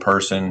genuine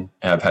person.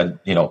 I've had,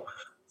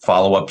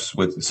 follow-ups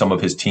with some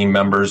of his team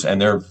members, and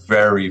they're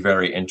very,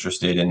 very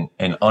interested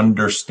in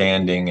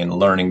understanding and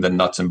learning the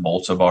nuts and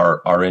bolts of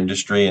our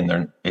industry.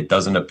 And it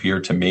doesn't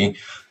appear to me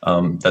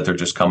that they're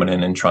just coming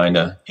in and trying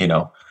to,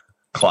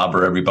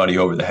 clobber everybody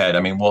over the head.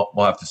 I mean, we'll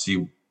have to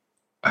see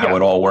how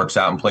it all works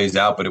out and plays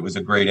out, but it was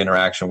a great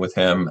interaction with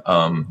him.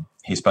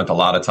 He spent a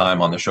lot of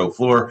time on the show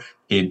floor.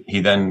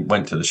 He then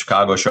went to the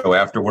Chicago show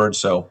afterwards.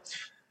 So,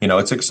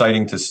 it's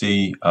exciting to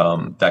see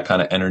that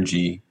kind of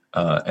energy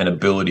and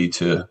ability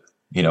to,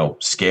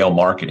 scale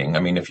marketing. I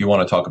mean, if you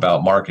want to talk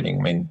about marketing,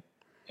 I mean,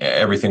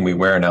 everything we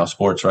wear now,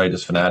 sports, right,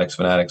 is Fanatics.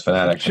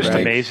 It's just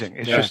amazing.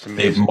 It's just amazing.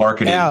 They've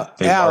marketed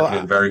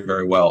very,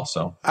 very well.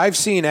 So I've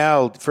seen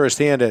Al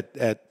firsthand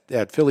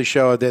at Philly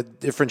show,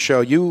 that different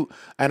show.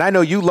 And I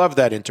know you love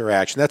that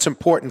interaction. That's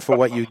important for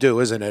what you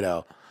do, isn't it,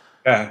 Al?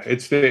 Yeah,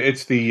 it's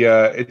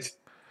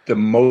the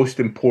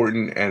most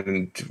important,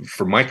 and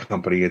for my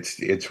company,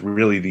 it's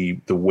really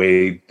the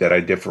way that I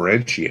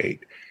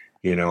differentiate.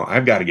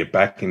 I've got to get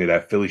back into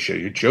that Philly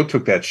show. Joe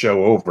took that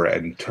show over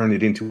and turned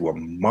it into a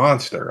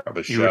monster of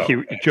a show.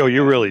 Joe,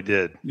 you really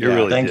did.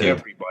 Thank you.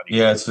 Everybody.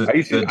 Yeah, it's a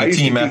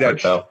team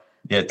effort, though.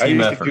 Yeah, team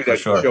effort do that for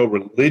sure. Show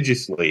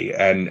religiously,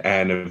 and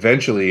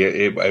eventually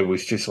it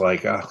was just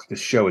like, this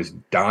show is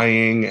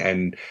dying,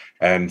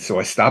 and so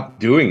I stopped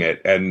doing it,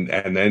 and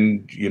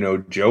then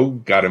Joe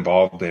got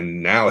involved,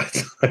 and now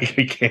it's like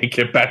I can't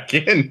get back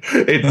in.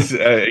 It's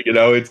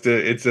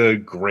it's a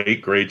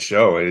great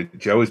show.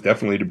 Joe is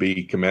definitely to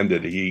be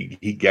commended.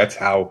 He gets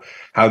how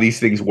these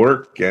things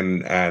work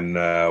and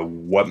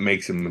what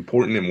makes him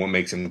important and what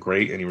makes him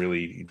great, and he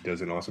really does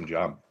an awesome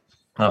job.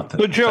 Oh,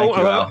 so Joe,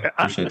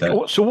 appreciate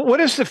that. So what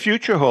does the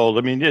future hold?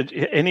 I mean,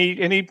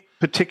 any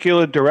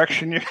particular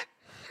direction you?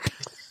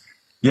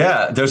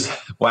 Yeah, there's a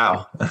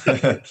lot.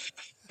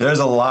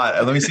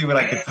 Let me see what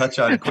I can touch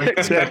on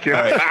quickly. Thank you.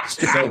 Right.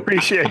 I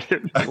appreciate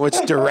it. Which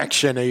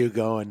direction are you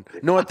going?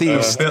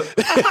 Northeast.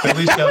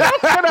 Philly show.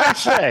 What did I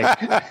say?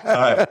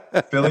 All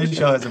right. Philly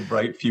show has a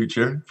bright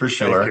future for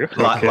sure. A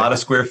lot of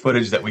square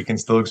footage that we can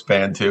still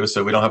expand to,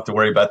 so we don't have to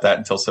worry about that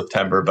until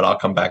September. But I'll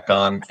come back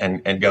on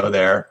and go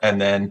there, and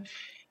then.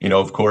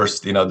 Of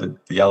course, the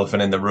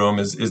elephant in the room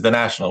is the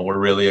national. We're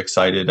really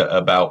excited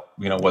about,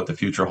 what the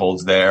future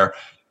holds there.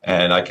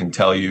 And I can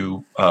tell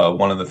you,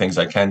 one of the things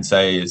I can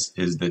say is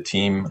the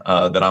team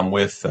that I'm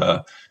with,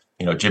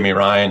 Jimmy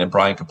Ryan and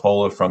Brian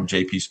Capola from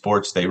JP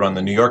Sports, they run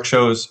the New York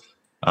shows.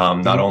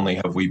 Not only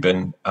have we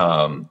been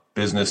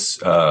business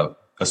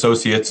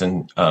associates,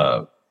 and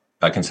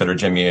I consider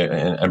Jimmy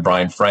and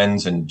Brian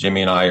friends, and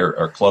Jimmy and I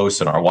are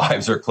close, and our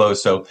wives are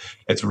close. So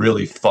it's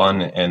really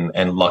fun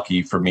and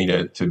lucky for me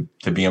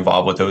to be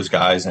involved with those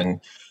guys.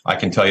 And I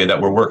can tell you that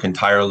we're working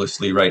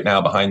tirelessly right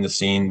now behind the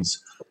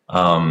scenes.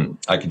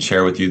 I can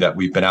share with you that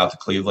we've been out to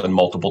Cleveland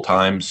multiple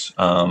times,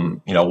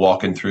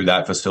 walking through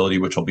that facility,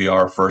 which will be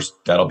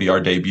that'll be our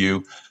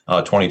debut,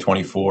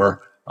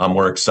 2024.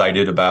 We're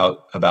excited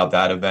about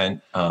that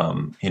event.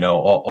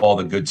 All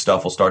the good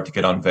stuff will start to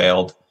get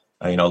unveiled,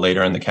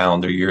 later in the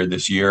calendar year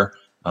this year.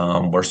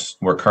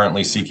 We're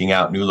currently seeking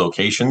out new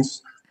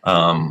locations.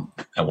 And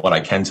what I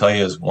can tell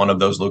you is one of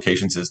those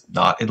locations is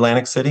not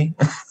Atlantic City.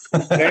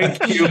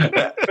 Thank you.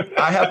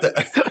 I have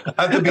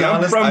to be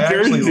honest. I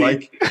actually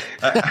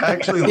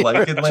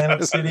like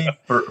Atlantic City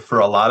for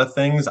a lot of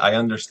things. I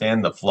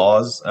understand the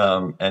flaws,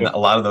 and a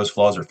lot of those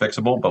flaws are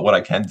fixable. But what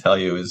I can tell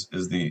you is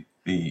the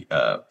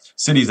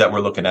cities that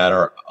we're looking at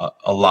are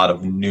a lot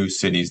of new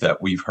cities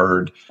that we've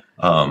heard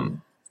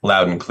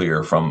loud and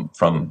clear from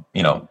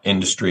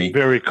industry.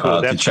 Very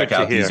cool. To check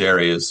out these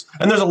areas.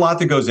 And there's a lot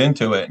that goes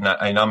into it,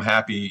 and I'm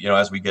happy,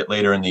 as we get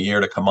later in the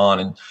year to come on.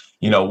 And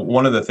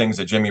one of the things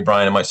that Jimmy,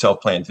 Brian, and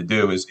myself plan to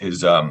do is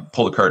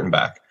pull the curtain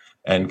back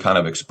and kind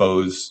of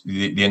expose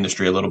the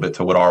industry a little bit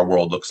to what our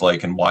world looks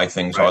like and why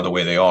things are the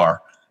way they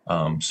are.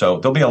 So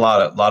there'll be a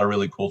lot of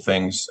really cool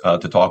things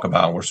to talk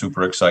about. We're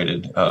super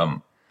excited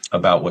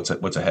about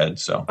what's ahead.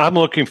 So I'm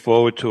looking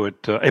forward to it.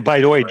 Hey, by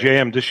the way,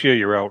 JM, this year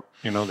you're out.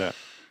 You know that.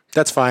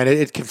 That's fine.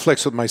 It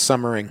conflicts with my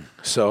summering,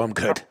 so I'm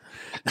good.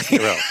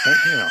 You're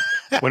out.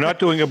 We're not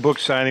doing a book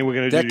signing. We're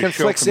going to do the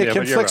show from there. It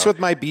conflicts with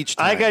my beach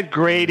time. I got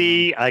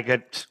Grady. I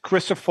got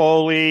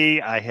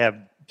Foley. I have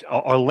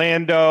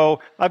Orlando.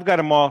 I've got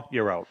them all.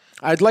 You're out.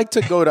 I'd like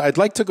to go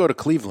to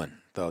Cleveland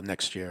though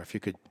next year if you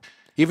could.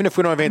 Even if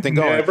we don't have anything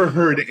going. Never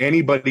heard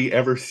anybody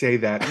ever say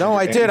that. No,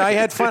 I did. I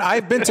had fun.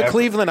 I've been to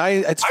Cleveland.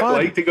 It's fun.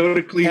 I'd like to go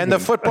to Cleveland. And the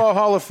Football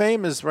Hall of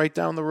Fame is right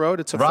down the road.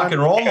 It's a Rock and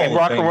Roll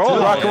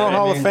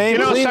Hall of Fame.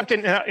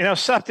 Something. Now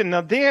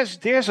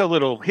here's a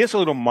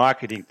little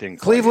marketing thing.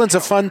 Cleveland's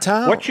a fun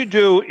town. What you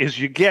do is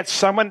you get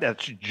someone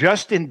that's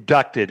just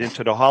inducted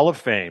into the Hall of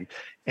Fame,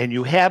 and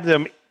you have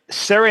them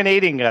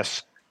serenading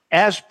us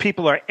as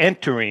people are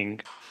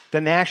entering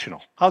the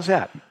National. How's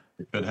that?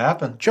 It could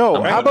happen. Joe,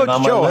 how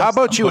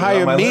about you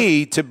hire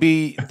me to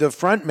be the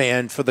front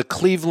man for the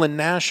Cleveland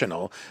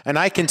National, and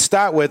I can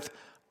start with,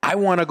 I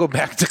want to go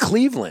back to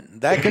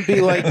Cleveland. That could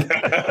be like,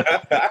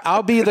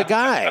 I'll be the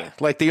guy,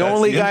 like the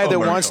only guy that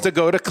wants to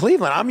go to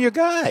Cleveland. I'm your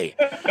guy.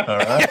 All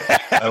right.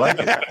 I like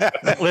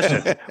it.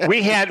 Listen,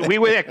 we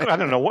were, I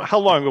don't know, how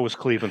long ago was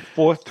Cleveland?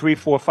 3,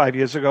 4, 5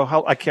 years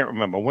ago? I can't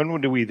remember. When were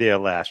we there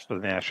last for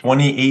the National?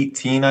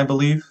 2018, I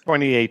believe.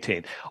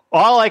 2018.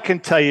 All I can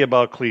tell you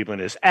about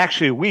Cleveland is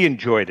actually we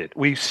enjoyed it.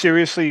 We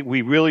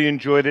really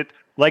enjoyed it.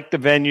 Liked the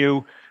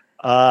venue.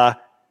 The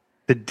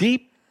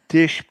deep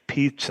dish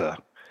pizza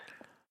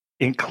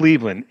in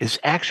Cleveland is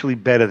actually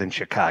better than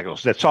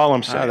Chicago's. That's all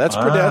I'm saying. That's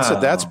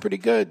pretty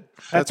good.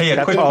 That's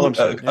all I'm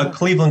saying. A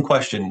Cleveland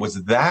question.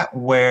 Was that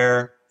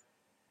where,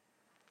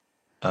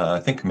 I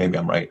think maybe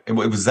I'm right.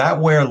 Was that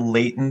where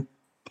Leighton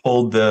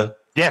pulled when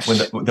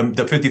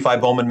the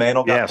 55 Bowman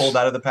Mantle got pulled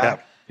out of the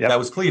pack? Yep. That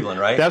was Cleveland,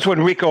 right? That's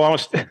when Rico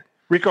almost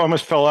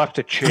fell off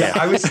the chair. Yeah,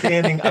 I was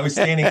standing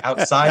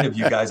outside of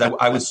you guys.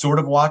 I was sort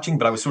of watching,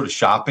 but I was sort of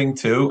shopping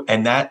too.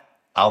 And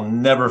I'll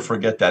never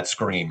forget that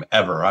scream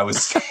ever. I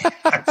was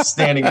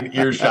standing in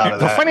earshot of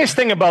that. The funniest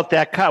thing about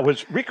that card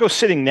was Rico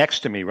sitting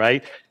next to me,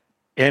 right?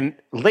 And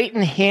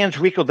Leighton hands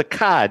Rico the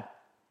card.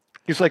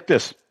 He's like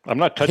this. I'm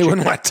not touching it. He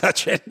wouldn't want to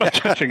touch it. I'm not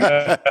touching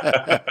it.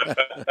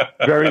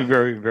 Very,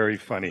 very, very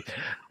funny.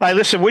 All right,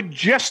 listen, we're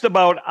just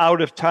about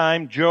out of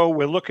time. Joe,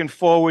 we're looking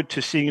forward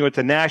to seeing you at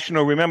the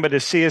National. Remember the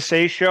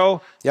CSA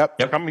show? Yep.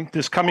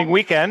 This coming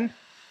weekend.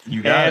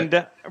 You got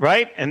it.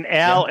 Right? And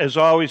Al, as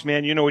always,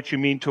 man, you know what you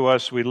mean to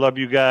us. We love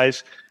you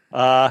guys.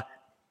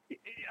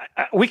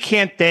 We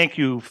can't thank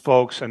you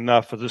folks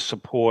enough for the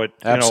support.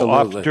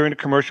 Absolutely. During the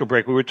commercial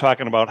break, we were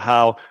talking about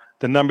how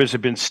the numbers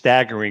have been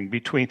staggering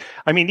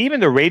even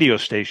the radio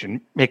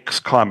station makes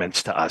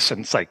comments to us.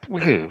 And it's like,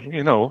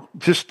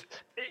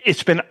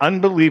 it's been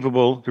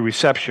unbelievable, the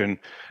reception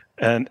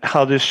and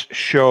how this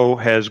show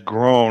has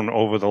grown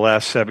over the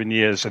last 7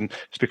 years. And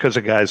it's because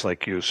of guys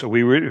like you. So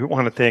we really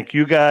want to thank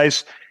you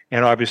guys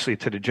and obviously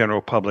to the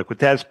general public. With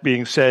that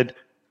being said,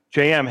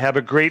 JM, have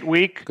a great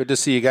week. Good to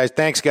see you guys.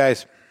 Thanks,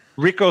 guys.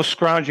 Rico's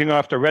scrounging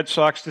off the Red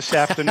Sox this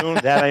afternoon.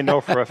 That I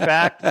know for a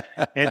fact.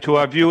 And to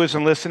our viewers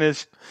and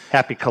listeners,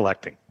 happy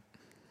collecting.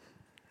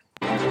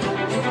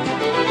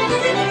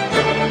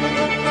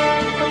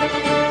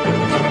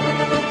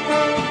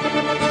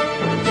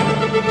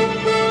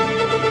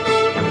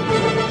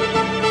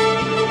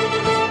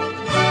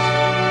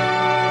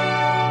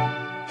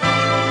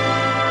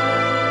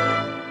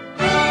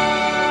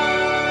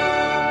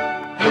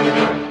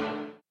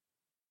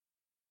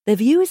 The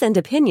views and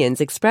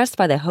opinions expressed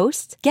by the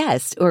hosts,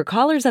 guests, or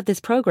callers of this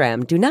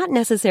program do not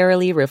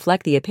necessarily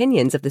reflect the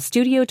opinions of the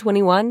Studio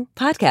 21,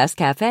 Podcast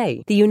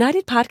Cafe, the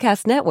United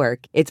Podcast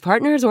Network, its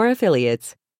partners, or affiliates.